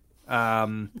mug.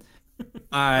 You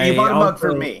bought a mug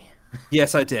for me.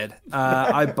 Yes, I did.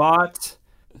 I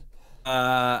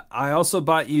also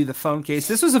bought you the phone case.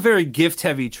 This was a very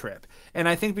gift-heavy trip, and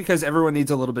I think because everyone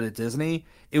needs a little bit of Disney,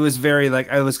 it was very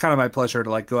it was kind of my pleasure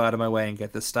to go out of my way and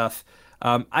get this stuff.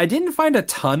 I didn't find a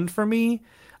ton for me.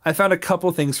 I found a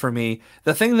couple things for me.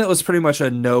 The thing that was pretty much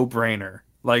a no-brainer,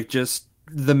 just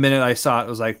the minute I saw it,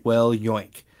 was like, well,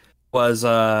 yoink, was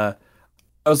I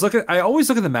always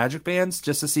look at the Magic Bands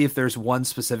just to see if there's one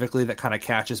specifically that kind of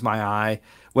catches my eye,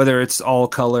 whether it's all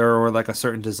color or like a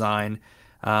certain design.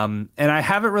 And I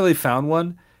haven't really found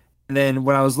one. And then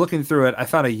when I was looking through it, I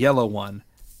found a yellow one.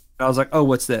 And I was like, oh,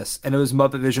 what's this? And it was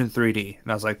Muppet Vision 3D.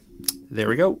 And I was like, there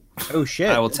we go. Oh,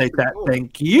 shit. I will take that. Cool.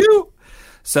 Thank you.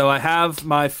 So I have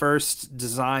my first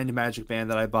designed Magic Band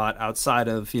that I bought outside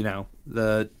of,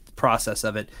 the process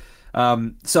of it.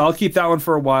 So I'll keep that one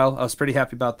for a while. I was pretty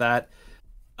happy about that.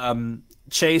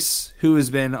 Chase, who has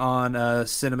been on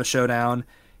Cinema Showdown,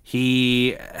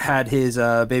 he had his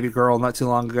baby girl not too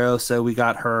long ago, so we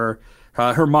got her.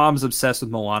 Her mom's obsessed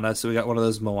with Moana, so we got one of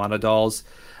those Moana dolls.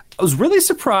 I was really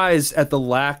surprised at the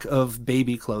lack of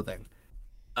baby clothing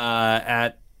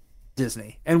at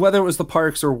Disney, and whether it was the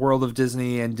parks or World of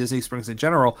Disney and Disney Springs in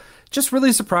general, just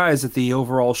really surprised at the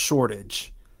overall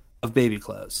shortage of baby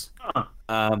clothes.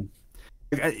 Do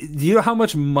you know how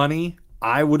much money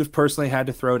I would have personally had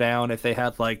to throw down if they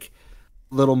had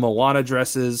little Moana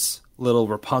dresses, little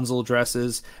Rapunzel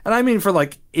dresses, and I mean for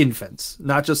infants,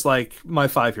 not just my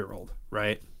 5-year-old,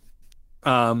 right?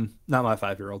 Not my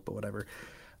 5-year-old, but whatever.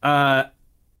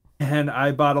 And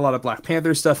I bought a lot of Black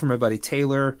Panther stuff from my buddy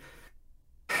Taylor.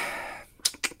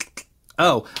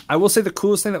 Oh, I will say the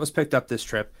coolest thing that was picked up this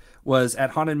trip was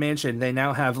at Haunted Mansion. They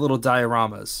now have little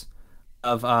dioramas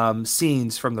of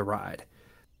scenes from the ride.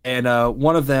 And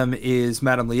one of them is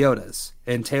Madame Leota's.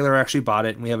 And Taylor actually bought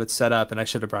it, and we have it set up, and I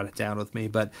should have brought it down with me.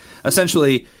 But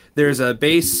essentially, there's a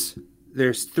base,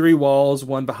 there's 3 walls,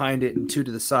 1 behind it and 2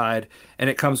 to the side, and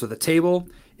it comes with a table.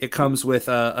 It comes with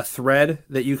a thread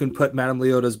that you can put Madame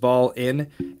Leota's ball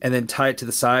in and then tie it to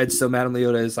the side, so Madame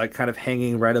Leota is like kind of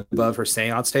hanging right above her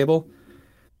seance table.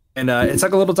 And it's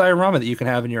like a little diorama that you can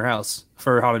have in your house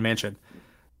for Haunted Mansion.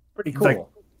 Pretty cool.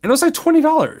 And it was like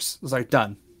 $20. It was like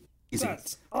done. Easy.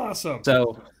 That's awesome.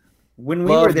 So when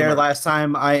we were there last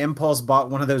time, I impulse bought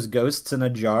one of those ghosts in a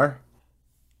jar.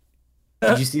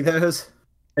 Did you see those?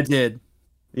 I did.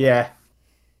 Yeah.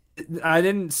 I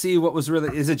didn't see what was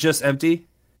really. Is it just empty?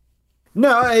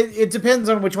 No, it depends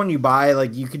on which one you buy.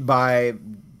 Like, you could buy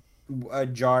a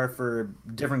jar for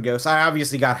different ghosts. I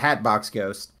obviously got Hatbox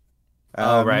Ghost.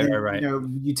 Right. You know,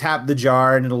 you tap the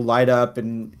jar and it'll light up,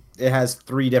 and it has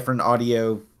 3 different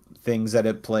audio things that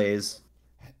it plays.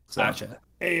 So. Gotcha.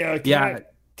 Hey,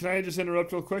 can I just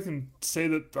interrupt real quick and say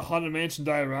that the Haunted Mansion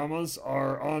dioramas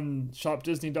are on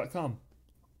shopdisney.com.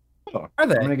 Are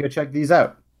they? I'm gonna go check these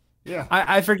out. Yeah.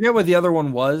 I forget what the other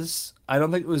one was. I don't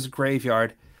think it was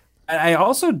Graveyard. I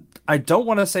don't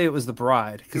want to say it was The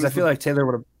Bride, because I feel like Taylor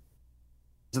would have.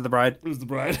 Is it The Bride? It was The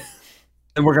Bride.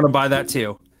 And we're gonna buy that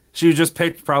too. She just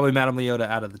picked probably Madame Leota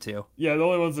out of the 2. Yeah, the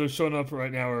only ones that are showing up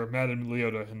right now are Madame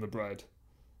Leota and The Bride.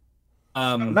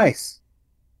 Nice.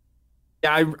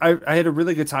 Yeah, I had a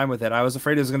really good time with it. I was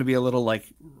afraid it was going to be a little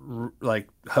like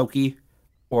hokey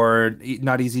or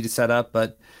not easy to set up,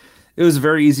 but it was a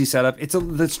very easy setup. It's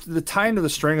the tying to the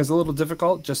string is a little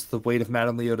difficult, just the weight of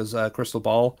Madame Leota's crystal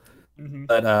ball. Mm-hmm.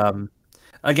 But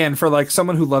again, for like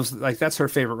someone who loves, like, that's her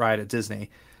favorite ride at Disney.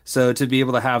 So to be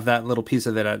able to have that little piece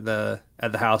of it at the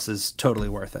house is totally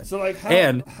worth it. So like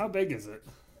how big is it?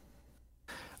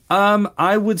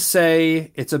 I would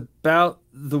say it's about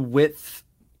the width.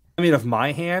 I mean, of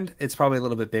my hand, it's probably a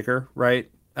little bit bigger, right?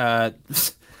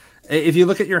 If you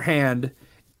look at your hand,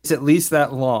 it's at least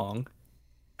that long.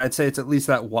 I'd say it's at least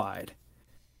that wide.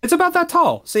 It's about that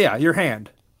tall. So yeah, your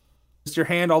hand. Just your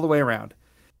hand all the way around.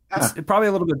 It's probably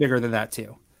a little bit bigger than that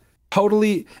too.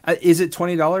 Totally. Is it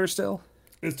 $20 still?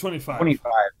 It's 25.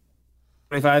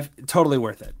 25. Totally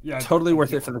worth it. Yeah, totally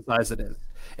worth it for the size it is.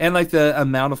 And like the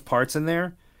amount of parts in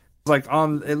there, like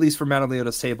on, at least for Madame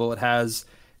Leota's table, it has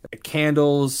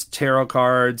candles, tarot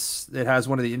cards. It has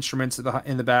one of the instruments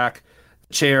in the back,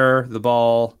 the chair, the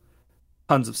ball,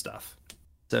 tons of stuff.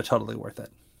 So totally worth it.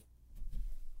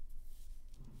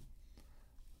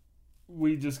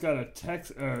 We just got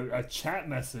a chat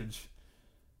message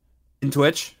in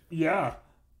Twitch. Yeah,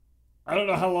 I don't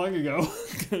know how long ago,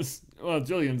 because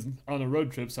Jillian's on a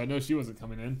road trip, so I know she wasn't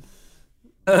coming in.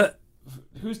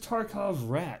 Who's Tarkov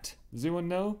Rat? Does anyone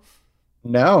know?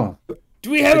 No.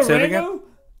 Do we have a Rango?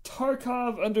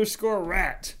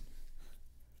 Tarkov_rat.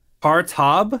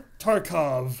 Tarkov?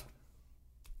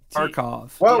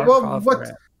 Tarkov. Well,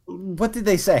 what did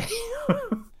they say?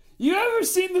 You ever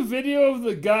seen the video of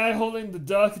the guy holding the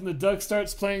duck and the duck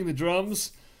starts playing the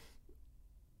drums?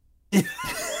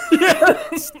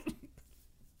 Yes.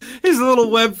 His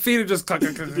little web feet are just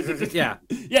yeah.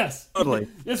 Yes. Totally.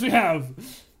 Yes, we have.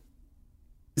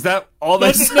 Is that all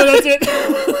they said? No, that's it.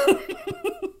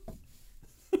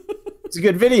 It's a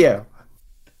good video.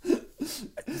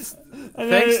 Thanks,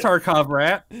 Tarkov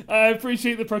Rat. I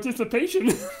appreciate the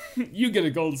participation. You get a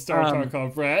gold star,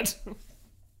 Tarkov Rat.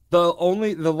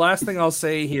 The last thing I'll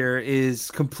say here is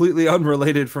completely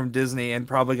unrelated from Disney and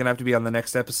probably gonna have to be on the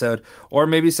next episode or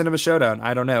maybe Cinema Showdown.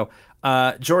 I don't know.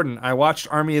 Jordan, I watched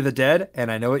Army of the Dead and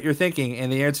I know what you're thinking,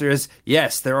 and the answer is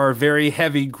yes. There are very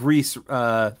heavy Grease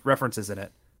references in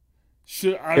it.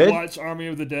 Should I watch Army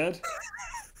of the Dead?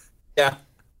 Yeah.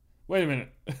 Wait a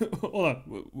minute. Hold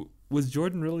on. Was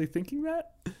Jordan really thinking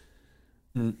that?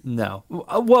 No.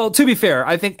 Well, to be fair,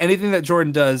 I think anything that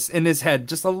Jordan does in his head,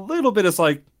 just a little bit is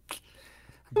like,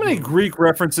 how many Greek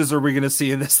references are we going to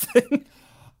see in this thing?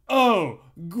 Oh,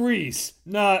 Greece,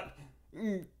 not.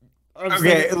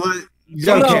 Okay,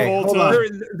 hold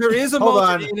on. There is a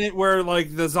moment in it where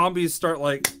like the zombies start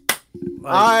like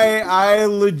I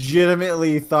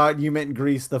legitimately thought you meant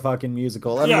Grease the fucking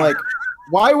musical. And I'm like,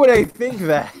 why would I think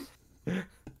that?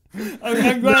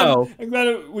 I'm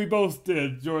glad we both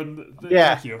did, Jordan.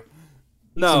 Thank you.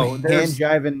 No, hand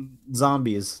jiving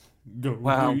zombies. Go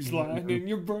lightning,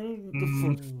 you're burning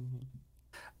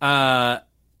the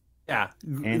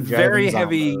very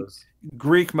heavy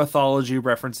Greek mythology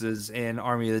references in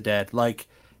Army of the Dead, like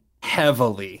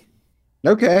heavily.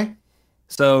 Okay.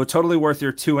 So totally worth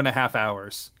your 2.5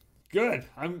 hours. Good.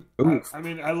 I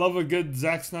mean, I love a good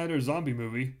Zack Snyder zombie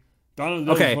movie. Dawn of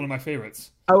the Dead is one of my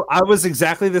favorites. I was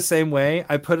exactly the same way.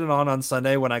 I put it on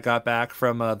Sunday when I got back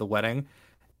from the wedding,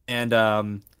 and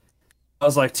I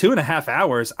was like, 2.5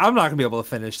 hours. I'm not gonna be able to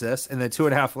finish this. And then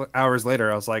 2.5 hours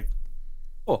later, I was like,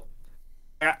 oh,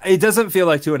 it doesn't feel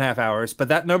like 2.5 hours, but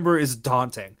that number is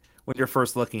daunting when you're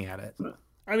first looking at it.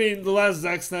 I mean, the last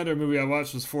Zack Snyder movie I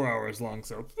watched was 4 hours long,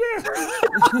 so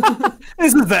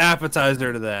this is the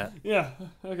appetizer to that. Yeah.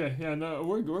 Okay. Yeah. No,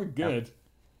 we're good.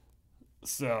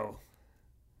 So,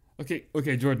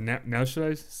 okay, Jordan. Now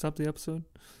should I stop the episode?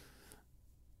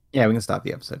 Yeah, we can stop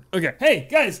the episode. Okay. Hey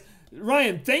guys,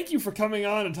 Ryan, thank you for coming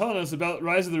on and telling us about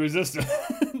Rise of the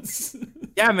Resistance.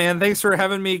 Yeah, man. Thanks for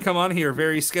having me come on here.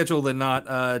 Very scheduled and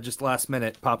not just last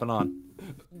minute popping on.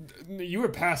 You were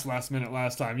past last minute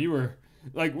last time. You were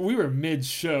we were mid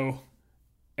show,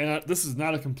 and this is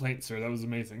not a complaint, sir. That was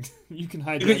amazing. You can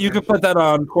hide. You can put that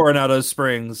on Coronado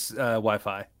Springs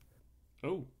Wi-Fi.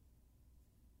 Oh,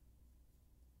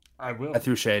 I will. I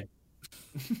threw shade.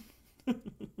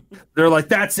 They're like,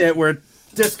 that's it. We're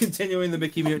discontinuing the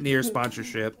Mickey Mutineer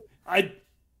sponsorship.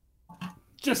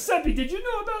 Giuseppe, did you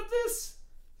know about this?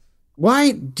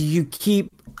 Why do you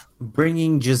keep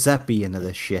bringing Giuseppe into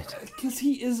this shit? Because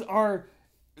he is our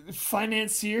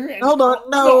financier. And hold on,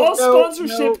 all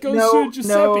sponsorship goes through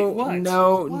Giuseppe.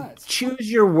 What?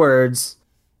 Choose your words.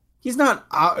 He's not.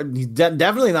 He's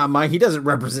definitely not mine. He doesn't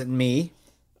represent me.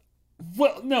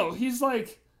 Well, no, he's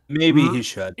like. Maybe he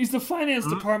should. He's the finance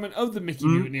department of the Mickey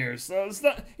Mutineers, so it's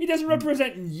not. He doesn't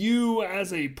represent you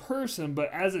as a person, but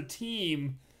as a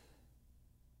team.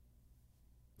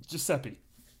 Giuseppe.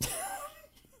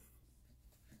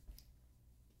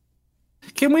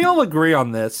 Can we all agree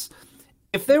on this?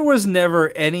 If there was never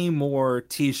any more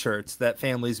T-shirts that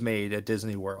families made at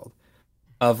Disney World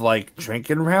of like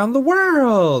drinking around the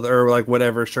world or like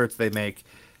whatever shirts they make,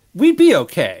 we'd be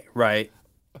okay, right?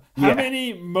 How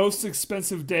many most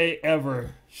expensive day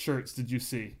ever shirts did you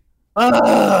see?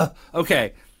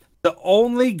 Okay. The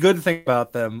only good thing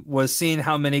about them was seeing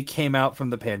how many came out from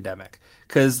the pandemic.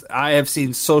 Because I have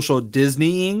seen social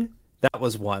Disneying. That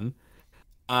was one.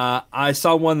 I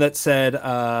saw one that said,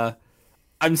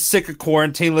 I'm sick of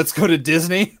quarantine. Let's go to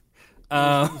Disney.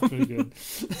 Pretty good.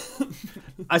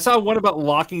 I saw one about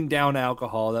locking down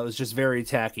alcohol that was just very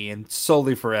tacky and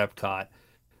solely for Epcot.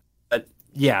 But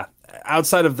yeah,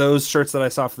 outside of those shirts that I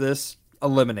saw for this,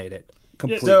 eliminate it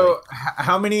completely. So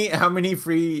how many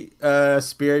free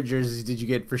Spirit jerseys did you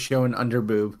get for showing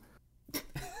underboob?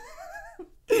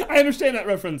 I understand that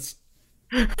reference.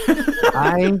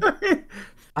 I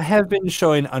have been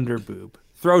showing underboob.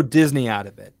 Throw Disney out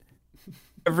of it.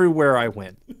 Everywhere I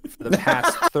went for the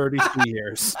past 33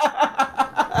 years.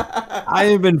 I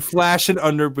have been flashing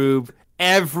underboob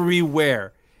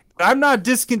everywhere. I'm not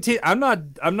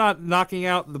I'm not knocking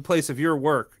out the place of your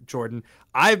work, Jordan.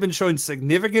 I've been showing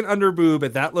significant underboob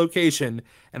at that location,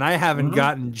 and I haven't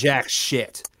gotten jack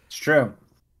shit. It's true.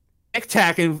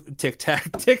 TikTok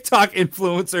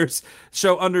influencers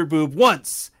show underboob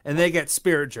once, and they get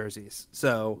Spirit jerseys.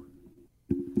 So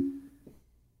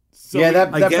yeah,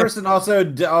 that person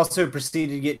also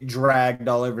proceeded to get dragged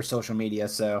all over social media.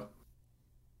 So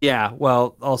yeah,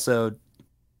 well, also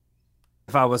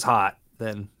if I was hot,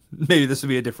 then maybe this would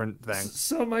be a different thing.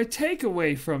 So my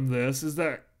takeaway from this is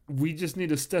that we just need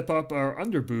to step up our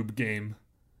underboob game.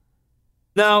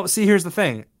 No, see, here's the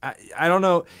thing. I don't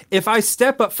know. If I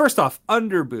step up, first off,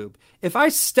 underboob. If I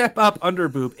step up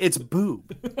underboob, it's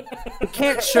boob. It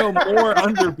can't show more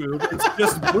underboob. It's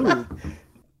just boob.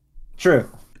 True.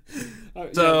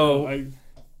 So,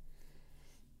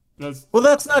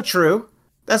 that's not true.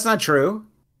 That's not true.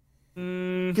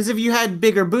 Because if you had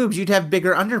bigger boobs, you'd have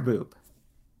bigger underboob.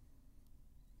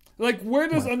 Like, where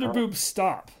does underboob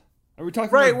stop? Are we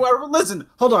talking right? Well, listen,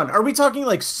 hold on. Are we talking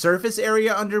like surface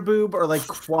area underboob or like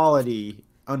quality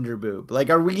underboob? Like,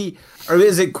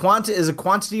 is it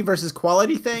quantity versus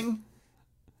quality thing?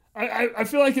 I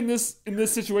feel like in this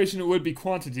situation it would be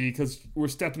quantity because we're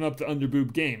stepping up the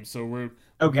underboob game, so we're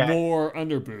more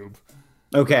underboob.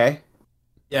 Okay.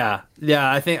 Yeah.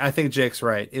 I think Jake's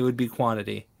right. It would be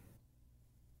quantity.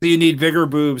 So you need bigger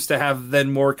boobs to have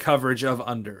then more coverage of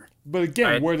under. But again,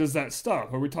 right? Where does that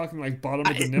stop? Are we talking like bottom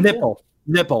of the nipple?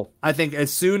 Nipple. I think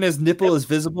as soon as nipple is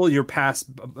visible, you're past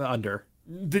under.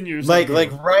 Then you're like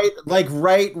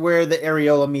right where the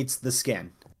areola meets the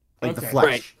skin, like the flesh.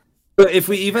 Right. But if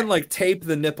we even like tape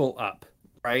the nipple up,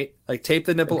 right? Like tape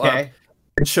the nipple up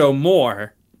and show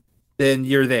more, then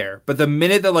you're there. But the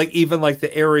minute that like even like the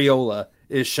areola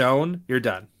is shown, you're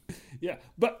done. Yeah,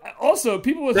 but also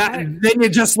people with then you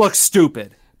just look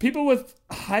stupid. people with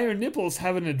higher nipples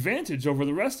have an advantage over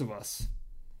the rest of us.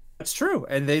 That's true,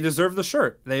 and they deserve the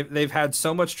shirt. They've had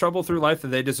so much trouble through life that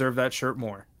they deserve that shirt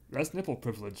more. That's nipple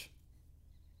privilege.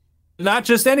 Not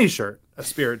just any shirt, a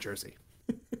Spirit jersey.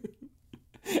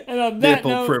 And on that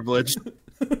nipple note, privilege.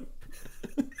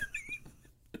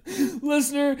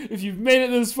 Listener, if you've made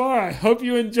it this far, I hope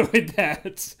you enjoyed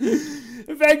that.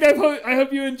 In fact, I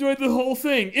hope you enjoyed the whole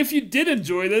thing. If you did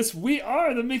enjoy this, we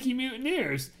are the Mickey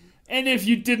Mutineers. And if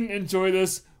you didn't enjoy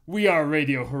this, we are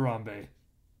Radio Harambe.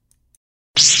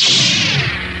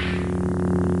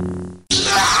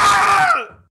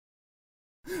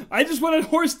 I just wanted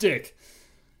horse dick.